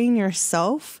preparing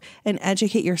yourself and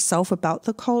educate yourself about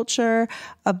the culture,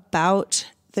 about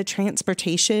the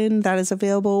transportation that is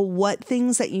available, what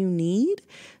things that you need.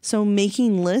 So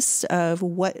making lists of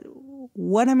what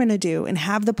I'm going to do and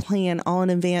have the plan all in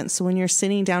advance. So when you're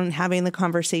sitting down and having the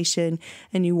conversation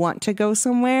and you want to go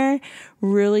somewhere,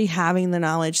 really having the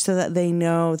knowledge so that they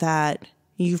know that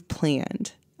you've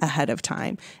planned ahead of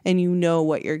time and you know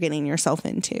what you're getting yourself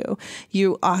into.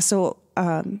 You also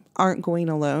aren't going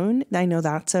alone. I know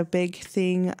that's a big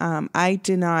thing. I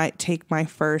did not take my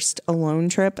first alone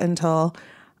trip until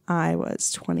I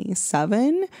was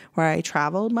 27, where I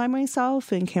traveled by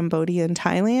myself in Cambodia and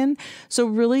Thailand. So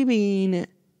really being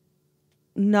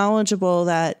knowledgeable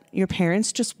that your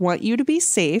parents just want you to be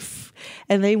safe,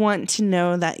 and they want to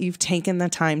know that you've taken the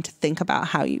time to think about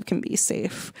how you can be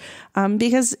safe.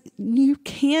 Because you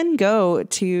can go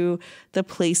to the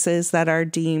places that are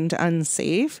deemed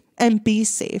unsafe and be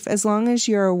safe as long as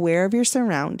you're aware of your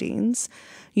surroundings,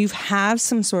 you have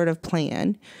some sort of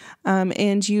plan,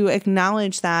 and you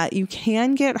acknowledge that you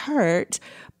can get hurt,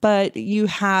 but you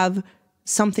have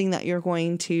something that you're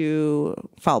going to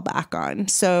fall back on.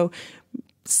 So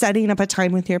setting up a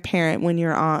time with your parent when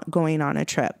you're going on a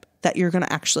trip that you're going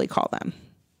to actually call them.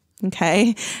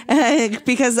 Okay.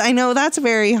 Because I know that's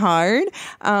very hard.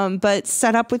 But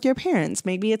set up with your parents.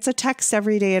 Maybe it's a text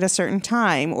every day at a certain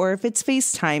time, or if it's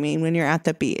FaceTiming when you're at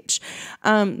the beach.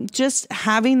 Just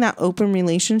having that open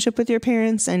relationship with your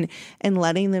parents and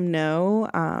letting them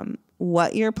know,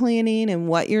 what you're planning and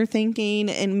what you're thinking,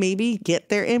 and maybe get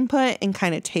their input and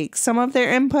kind of take some of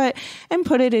their input and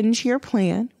put it into your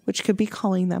plan, which could be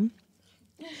calling them.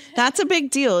 That's a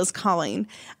big deal, is calling,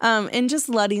 and just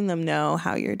letting them know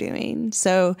how you're doing.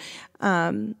 So,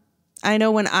 I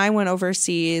know when I went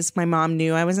overseas, my mom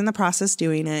knew I was in the process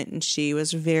doing it, and she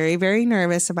was very, very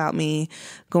nervous about me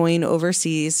going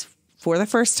overseas for the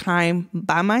first time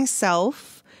by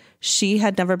myself. She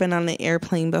had never been on an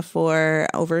airplane before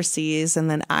overseas,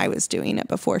 and then I was doing it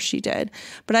before she did.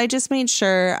 But I just made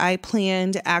sure I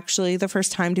planned actually the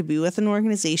first time to be with an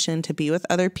organization, to be with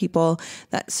other people,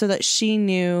 so that she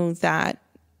knew that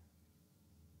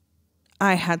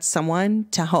I had someone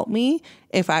to help me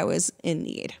if I was in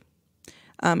need.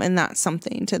 And that's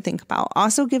something to think about.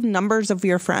 Also, give numbers of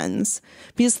your friends,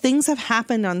 because things have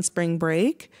happened on spring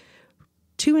break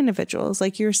to individuals,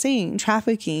 like you're saying,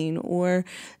 trafficking or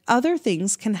other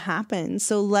things can happen.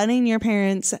 So letting your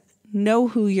parents know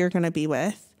who you're going to be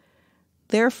with,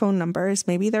 their phone numbers,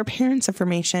 maybe their parents'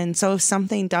 information. So if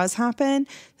something does happen,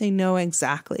 they know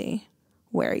exactly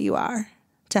where you are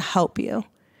to help you.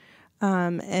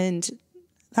 And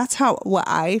that's what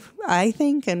I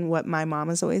think, and what my mom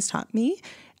has always taught me,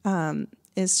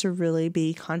 is to really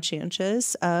be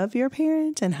conscientious of your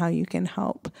parent and how you can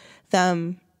help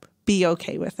them be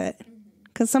okay with it.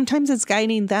 Because sometimes it's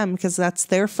guiding them, because that's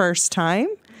their first time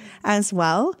as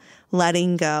well,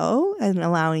 letting go and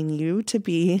allowing you to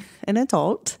be an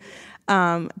adult,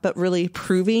 but really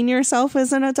proving yourself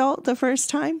as an adult the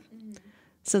first time,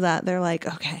 so that they're like,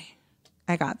 okay,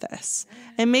 I got this.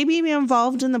 And maybe be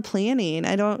involved in the planning.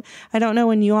 I don't know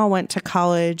when you all went to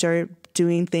college or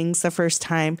doing things the first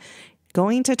time,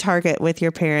 going to Target with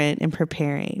your parent and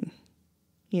preparing,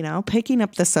 picking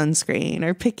up the sunscreen,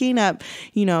 or picking up,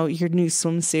 your new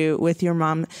swimsuit with your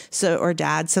mom or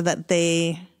dad, so that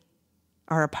they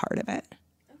are a part of it,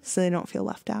 so they don't feel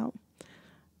left out.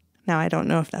 Now, I don't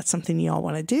know if that's something you all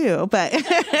want to do, but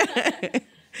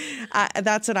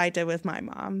that's what I did with my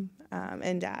mom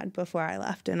and dad before I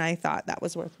left. And I thought that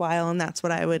was worthwhile. And that's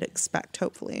what I would expect,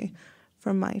 hopefully,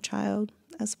 from my child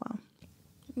as well.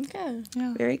 Okay.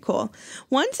 Yeah. Very cool.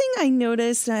 One thing I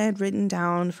noticed I had written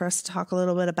down for us to talk a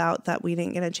little bit about that we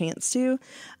didn't get a chance to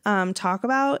talk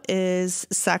about is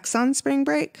sex on spring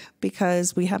break,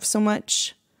 because we have so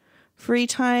much free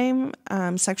time.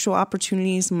 Sexual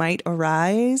opportunities might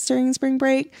arise during spring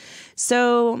break.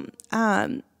 So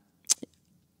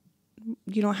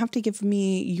you don't have to give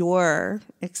me your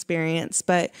experience,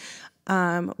 but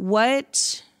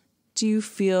what do you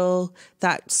feel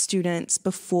that students,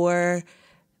 before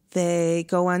they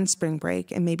go on spring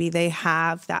break and maybe they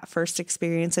have that first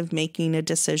experience of making a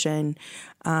decision,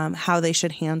 how they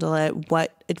should handle it,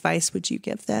 what advice would you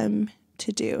give them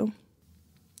to do?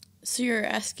 So you're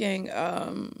asking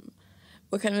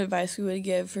what kind of advice we would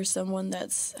give for someone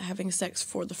that's having sex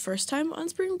for the first time on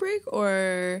spring break,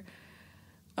 or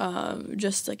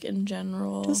just like in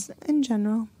general? Just in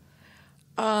general.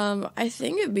 I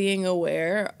think being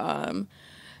aware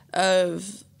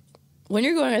of when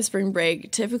you're going on spring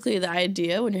break, typically the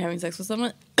idea when you're having sex with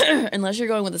someone, unless you're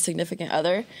going with a significant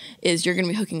other, is you're going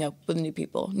to be hooking up with new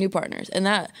people, new partners. And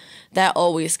that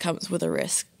always comes with a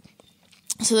risk.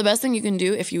 So the best thing you can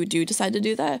do if you do decide to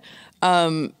do that,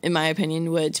 in my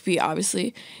opinion, would be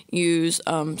obviously use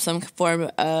some form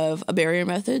of a barrier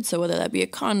method. So whether that be a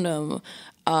condom,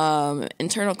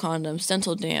 internal condoms,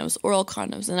 dental dams, oral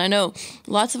condoms. And I know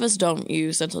lots of us don't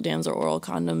use dental dams or oral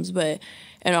condoms, but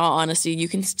in all honesty, you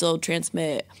can still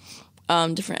transmit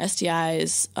different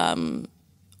STIs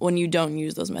when you don't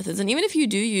use those methods. And even if you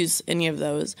do use any of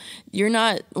those, you're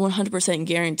not 100%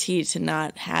 guaranteed to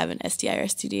not have an STI or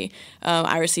STD.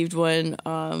 I received one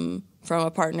from a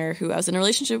partner who I was in a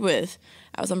relationship with.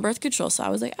 I was on birth control, so I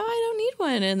was like, oh, I don't need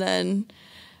one. And then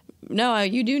no,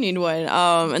 you do need one.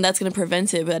 And that's going to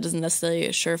prevent it, but that doesn't necessarily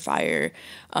a surefire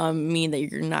mean that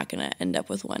you're not going to end up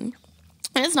with one.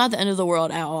 And it's not the end of the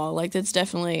world at all. Like, it's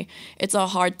a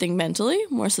hard thing mentally,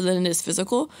 more so than it is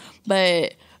physical.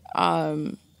 But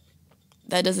that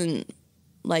doesn't,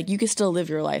 like, you can still live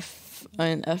your life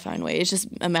in a fine way. It's just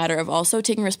a matter of also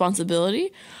taking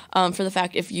responsibility for the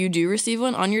fact if you do receive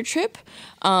one on your trip,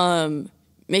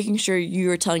 making sure you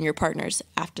are telling your partners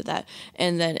after that.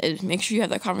 And then make sure you have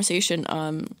that conversation.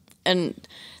 And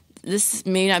this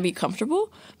may not be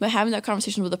comfortable, but having that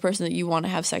conversation with the person that you want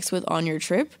to have sex with on your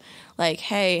trip, like,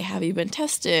 hey, have you been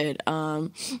tested?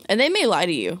 And they may lie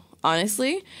to you,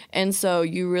 honestly. And so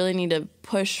you really need to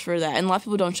push for that. And a lot of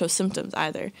people don't show symptoms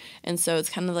either. And so it's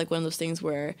kind of like one of those things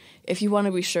where if you want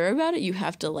to be sure about it, you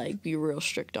have to, like, be real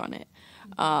strict on it.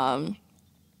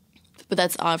 But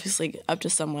that's obviously up to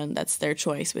someone. That's their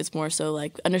choice. It's more so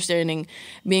like understanding,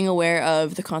 being aware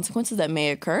of the consequences that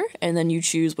may occur, and then you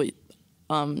choose what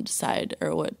decide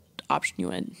or what option you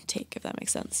want to take, if that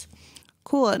makes sense.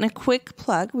 Cool. And a quick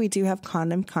plug, we do have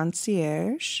Condom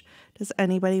Concierge. Does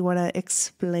anybody want to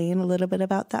explain a little bit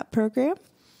about that program?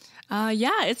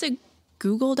 Yeah, it's a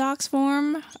Google Docs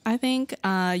form, I think.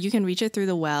 You can reach it through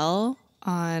the Well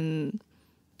on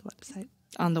The website.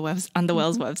 on the Well's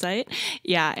website.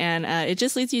 Yeah, and it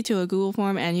just leads you to a Google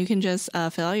form, and you can just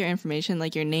fill out your information,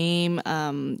 like your name,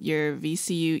 your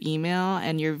VCU email,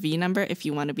 and your V number if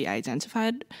you want to be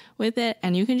identified with it.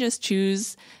 And you can just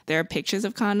choose, there are pictures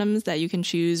of condoms that you can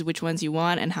choose which ones you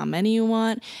want and how many you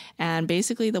want. And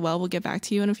basically the Well will get back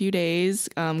to you in a few days,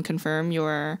 confirm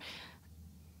your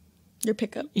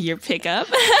pickup.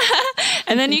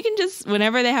 And then you can just,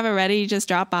 whenever they have it ready, just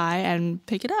drop by and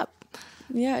pick it up.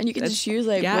 Yeah, and you can just choose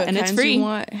what and kinds it's free. you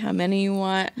want, how many you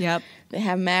want. Yep. They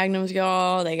have Magnums,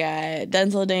 y'all. They got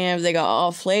Dental Dams. They got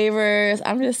all flavors.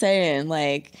 I'm just saying,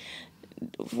 like,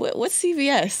 what's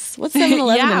CVS? What's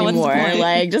 7-Eleven anymore?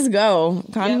 Like, just go.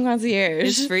 Condom Concierge.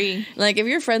 It's free. Like, if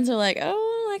your friends are like,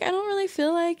 oh, like, I don't really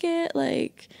feel like it,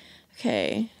 like,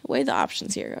 okay, weigh the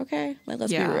options here, okay? Like,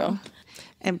 let's be real.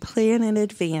 And plan in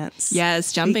advance.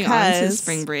 Yes, jumping onto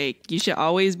spring break. You should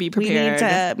always be prepared. We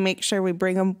need to make sure we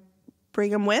bring them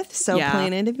with. So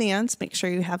plan in advance. Make sure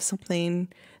you have something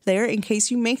there in case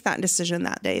you make that decision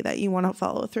that day that you want to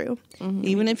follow through. Mm-hmm.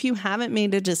 Even if you haven't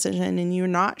made a decision and you're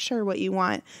not sure what you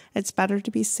want, it's better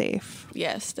to be safe.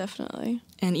 Yes, definitely.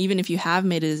 And even if you have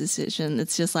made a decision,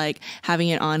 it's just like having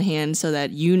it on hand so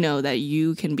that you know that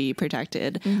you can be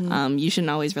protected. Mm-hmm. You shouldn't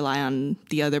always rely on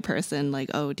the other person. Like,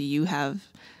 oh, do you have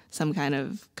some kind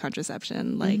of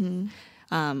contraception? Like,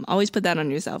 always put that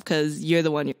on yourself because you're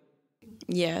the one.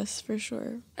 Yes, for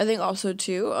sure. I think also,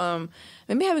 too,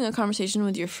 maybe having a conversation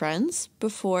with your friends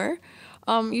before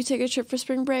you take a trip for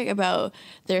spring break about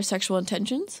their sexual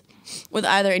intentions with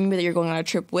either anybody that you're going on a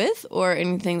trip with or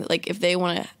anything, like, if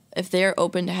they're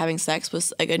open to having sex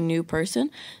with, like, a new person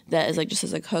that is, like, just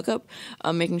as, like, hookup,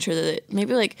 making sure that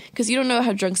maybe, like, because you don't know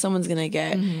how drunk someone's going to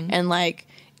get, and, like,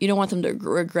 you don't want them to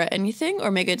regret anything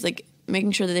or make it, like,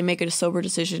 making sure that they make a sober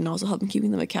decision and also helping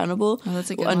keeping them accountable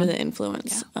under the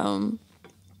influence.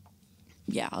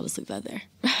 Yeah, I'll just leave that there.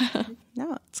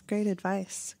 No, it's great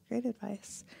advice. Great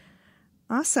advice.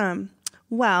 Awesome.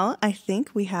 Well, I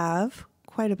think we have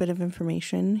quite a bit of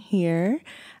information here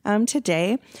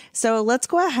today. So let's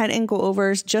go ahead and go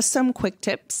over just some quick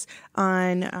tips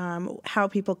on how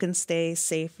people can stay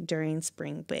safe during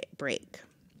spring break.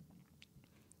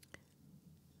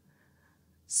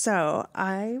 So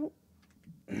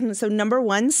number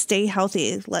one, stay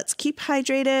healthy. Let's keep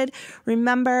hydrated.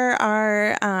 Remember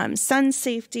our sun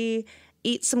safety,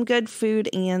 eat some good food,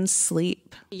 and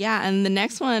sleep. Yeah, and the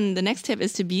next tip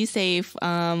is to be safe,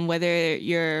 whether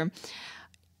you're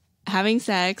having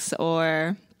sex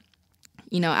or,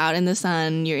 out in the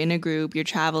sun, you're in a group, you're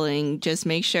traveling. Just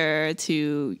make sure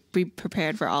to be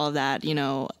prepared for all of that.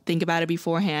 Think about it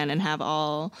beforehand and have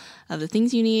all of the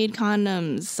things you need: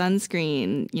 condoms,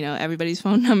 sunscreen, everybody's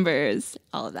phone numbers,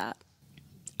 all of that.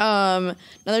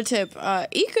 Another tip,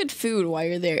 eat good food while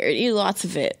you're there. Eat lots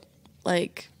of it.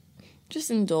 Like,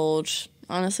 just indulge.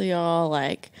 Honestly, y'all,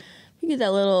 like, you get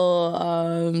that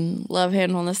little love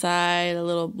handle on the side, a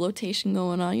little bloatation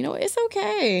going on. It's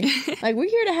okay. Like, we're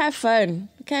here to have fun.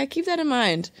 Okay, keep that in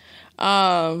mind.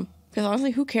 Because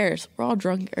honestly, who cares? We're all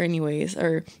drunk anyways,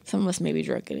 or some of us may be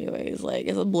drunk anyways. Like,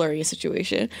 it's a blurry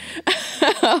situation.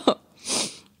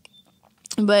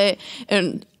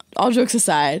 And all jokes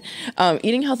aside,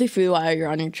 eating healthy food while you're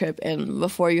on your trip and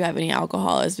before you have any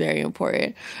alcohol is very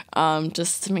important.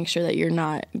 Just to make sure that you're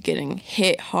not getting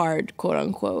hit hard, quote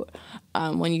unquote,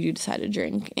 when you do decide to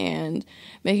drink, and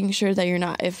making sure that you're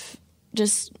not, if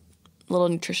just little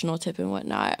nutritional tip and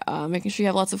whatnot. Making sure you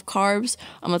have lots of carbs.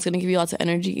 That's going to give you lots of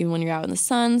energy even when you're out in the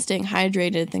sun, staying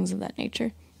hydrated, things of that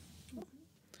nature.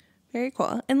 Very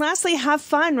cool. And lastly, have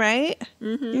fun, right?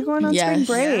 You're going on spring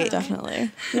break.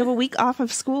 Definitely. You have a week off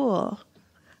of school.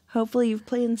 Hopefully you've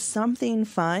planned something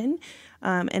fun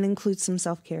and include some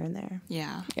self-care in there.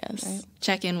 Yeah. Yes. Right.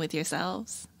 Check in with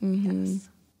yourselves. Yes.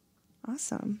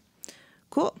 Awesome.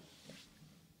 Cool.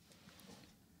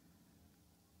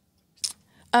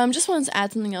 Just wanted to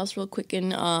add something else real quick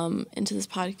into this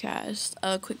podcast.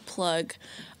 A quick plug.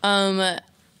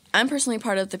 I'm personally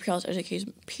part of the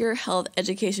Pure Health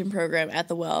Education program at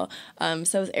the Well.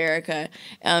 So is Erica.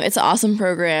 It's an awesome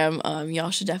program. Y'all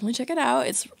should definitely check it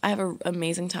out. I have an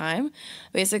amazing time.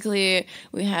 Basically,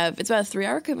 it's about a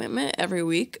 3-hour commitment every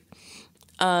week.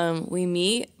 We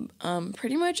meet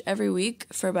pretty much every week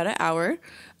for about an hour.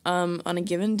 On a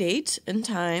given date and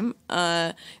time.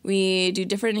 We do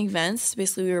different events.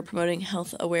 Basically, we were promoting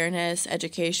health awareness,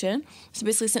 education. So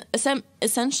basically,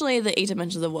 essentially the 8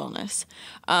 dimensions of wellness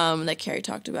that Carrie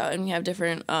talked about. And we have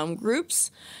different groups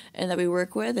and that we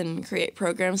work with and create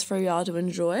programs for y'all to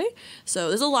enjoy. So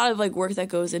there's a lot of work that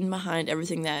goes in behind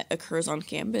everything that occurs on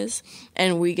campus.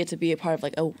 And we get to be a part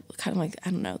of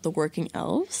the working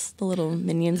elves, the little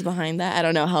minions behind that. I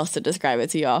don't know how else to describe it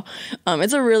to y'all.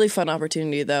 It's a really fun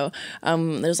opportunity, though.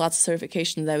 There's lots of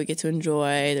certifications that we get to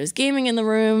enjoy. There's gaming in the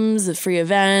rooms, the free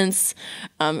events,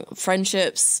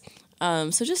 friendships.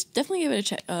 So just definitely give it a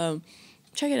check.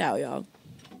 Check it out, y'all.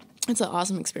 It's an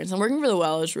awesome experience. And working for the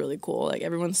Well is really cool.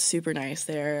 Everyone's super nice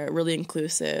there, really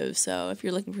inclusive. So if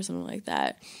you're looking for something like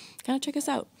that, kind of check us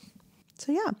out.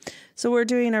 So yeah, so we're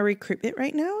doing a recruitment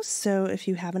right now. So if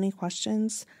you have any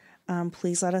questions,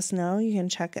 please let us know. You can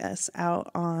check us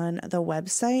out on the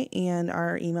website, and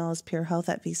our email is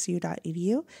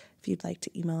purehealth@vcu.edu if you'd like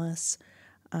to email us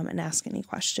and ask any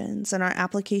questions. And our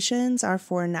applications are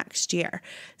for next year.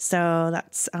 So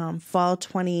that's fall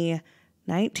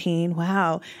 2019,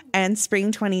 wow, and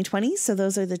spring 2020. So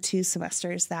those are the 2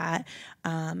 semesters that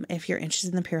if you're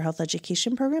interested in the Pure Health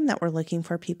Education program that we're looking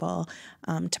for people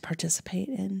to participate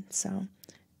in. So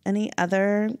any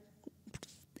other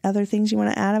things you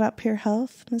want to add about Pure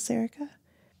Health, Miss Erica?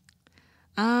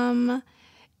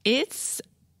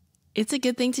 It's a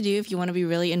good thing to do if you want to be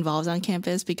really involved on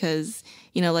campus because,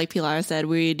 like Pilar said,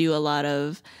 we do a lot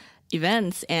of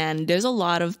events and there's a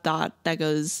lot of thought that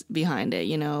goes behind it,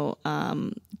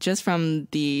 just from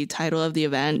the title of the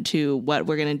event to what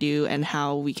we're going to do and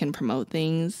how we can promote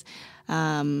things.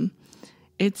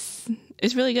 It's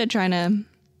really good trying to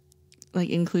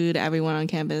include everyone on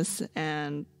campus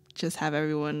and just have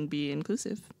everyone be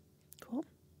inclusive. Cool.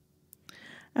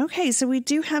 Okay, so we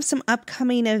do have some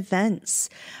upcoming events.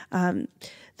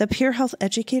 The Pure Health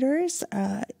Educators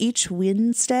each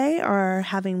Wednesday are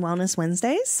having Wellness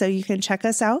Wednesdays, so you can check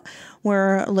us out.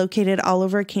 We're located all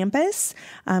over campus.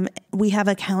 We have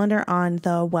a calendar on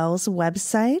the Wells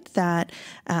website that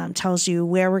tells you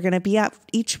where we're going to be at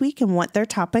each week and what their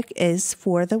topic is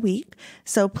for the week.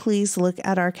 So please look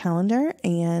at our calendar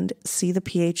and see the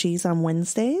PHEs on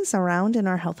Wednesdays around in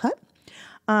our health hub.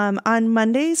 On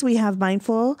Mondays, we have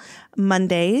Mindful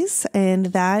Mondays, and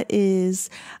that is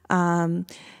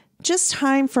just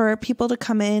time for people to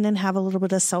come in and have a little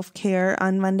bit of self-care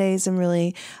on Mondays and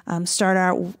really start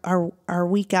our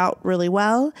week out really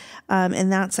well.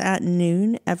 And that's at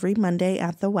noon every Monday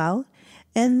at the Well.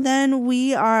 And then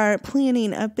we are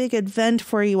planning a big event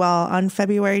for you all on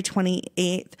February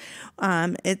 28th.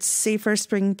 It's Safer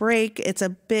Spring Break. It's a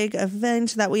big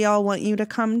event that we all want you to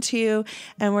come to.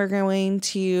 And we're going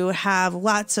to have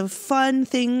lots of fun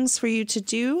things for you to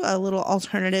do, a little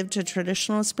alternative to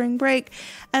traditional spring break.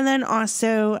 And then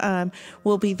also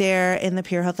we'll be there, and the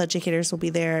Pure Health Educators will be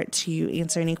there to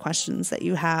answer any questions that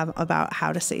you have about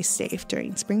how to stay safe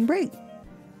during spring break.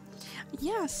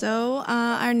 Yeah, so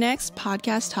our next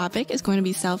podcast topic is going to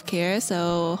be self-care,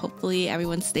 so hopefully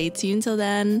everyone stay tuned till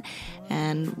then,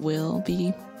 and we'll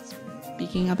be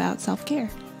speaking about self-care.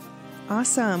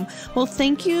 Awesome. Well,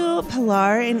 thank you,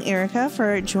 Pilar and Erica,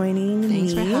 for joining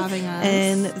Thanks me for having us.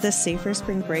 in the Safer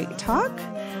Spring Break talk.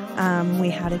 We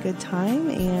had a good time,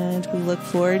 and we look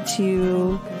forward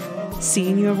to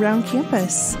seeing you around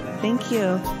campus. Thank you.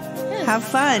 Yes. Have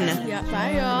fun. Yeah,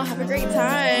 bye, y'all. Have a great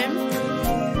time.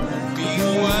 Be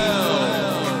well.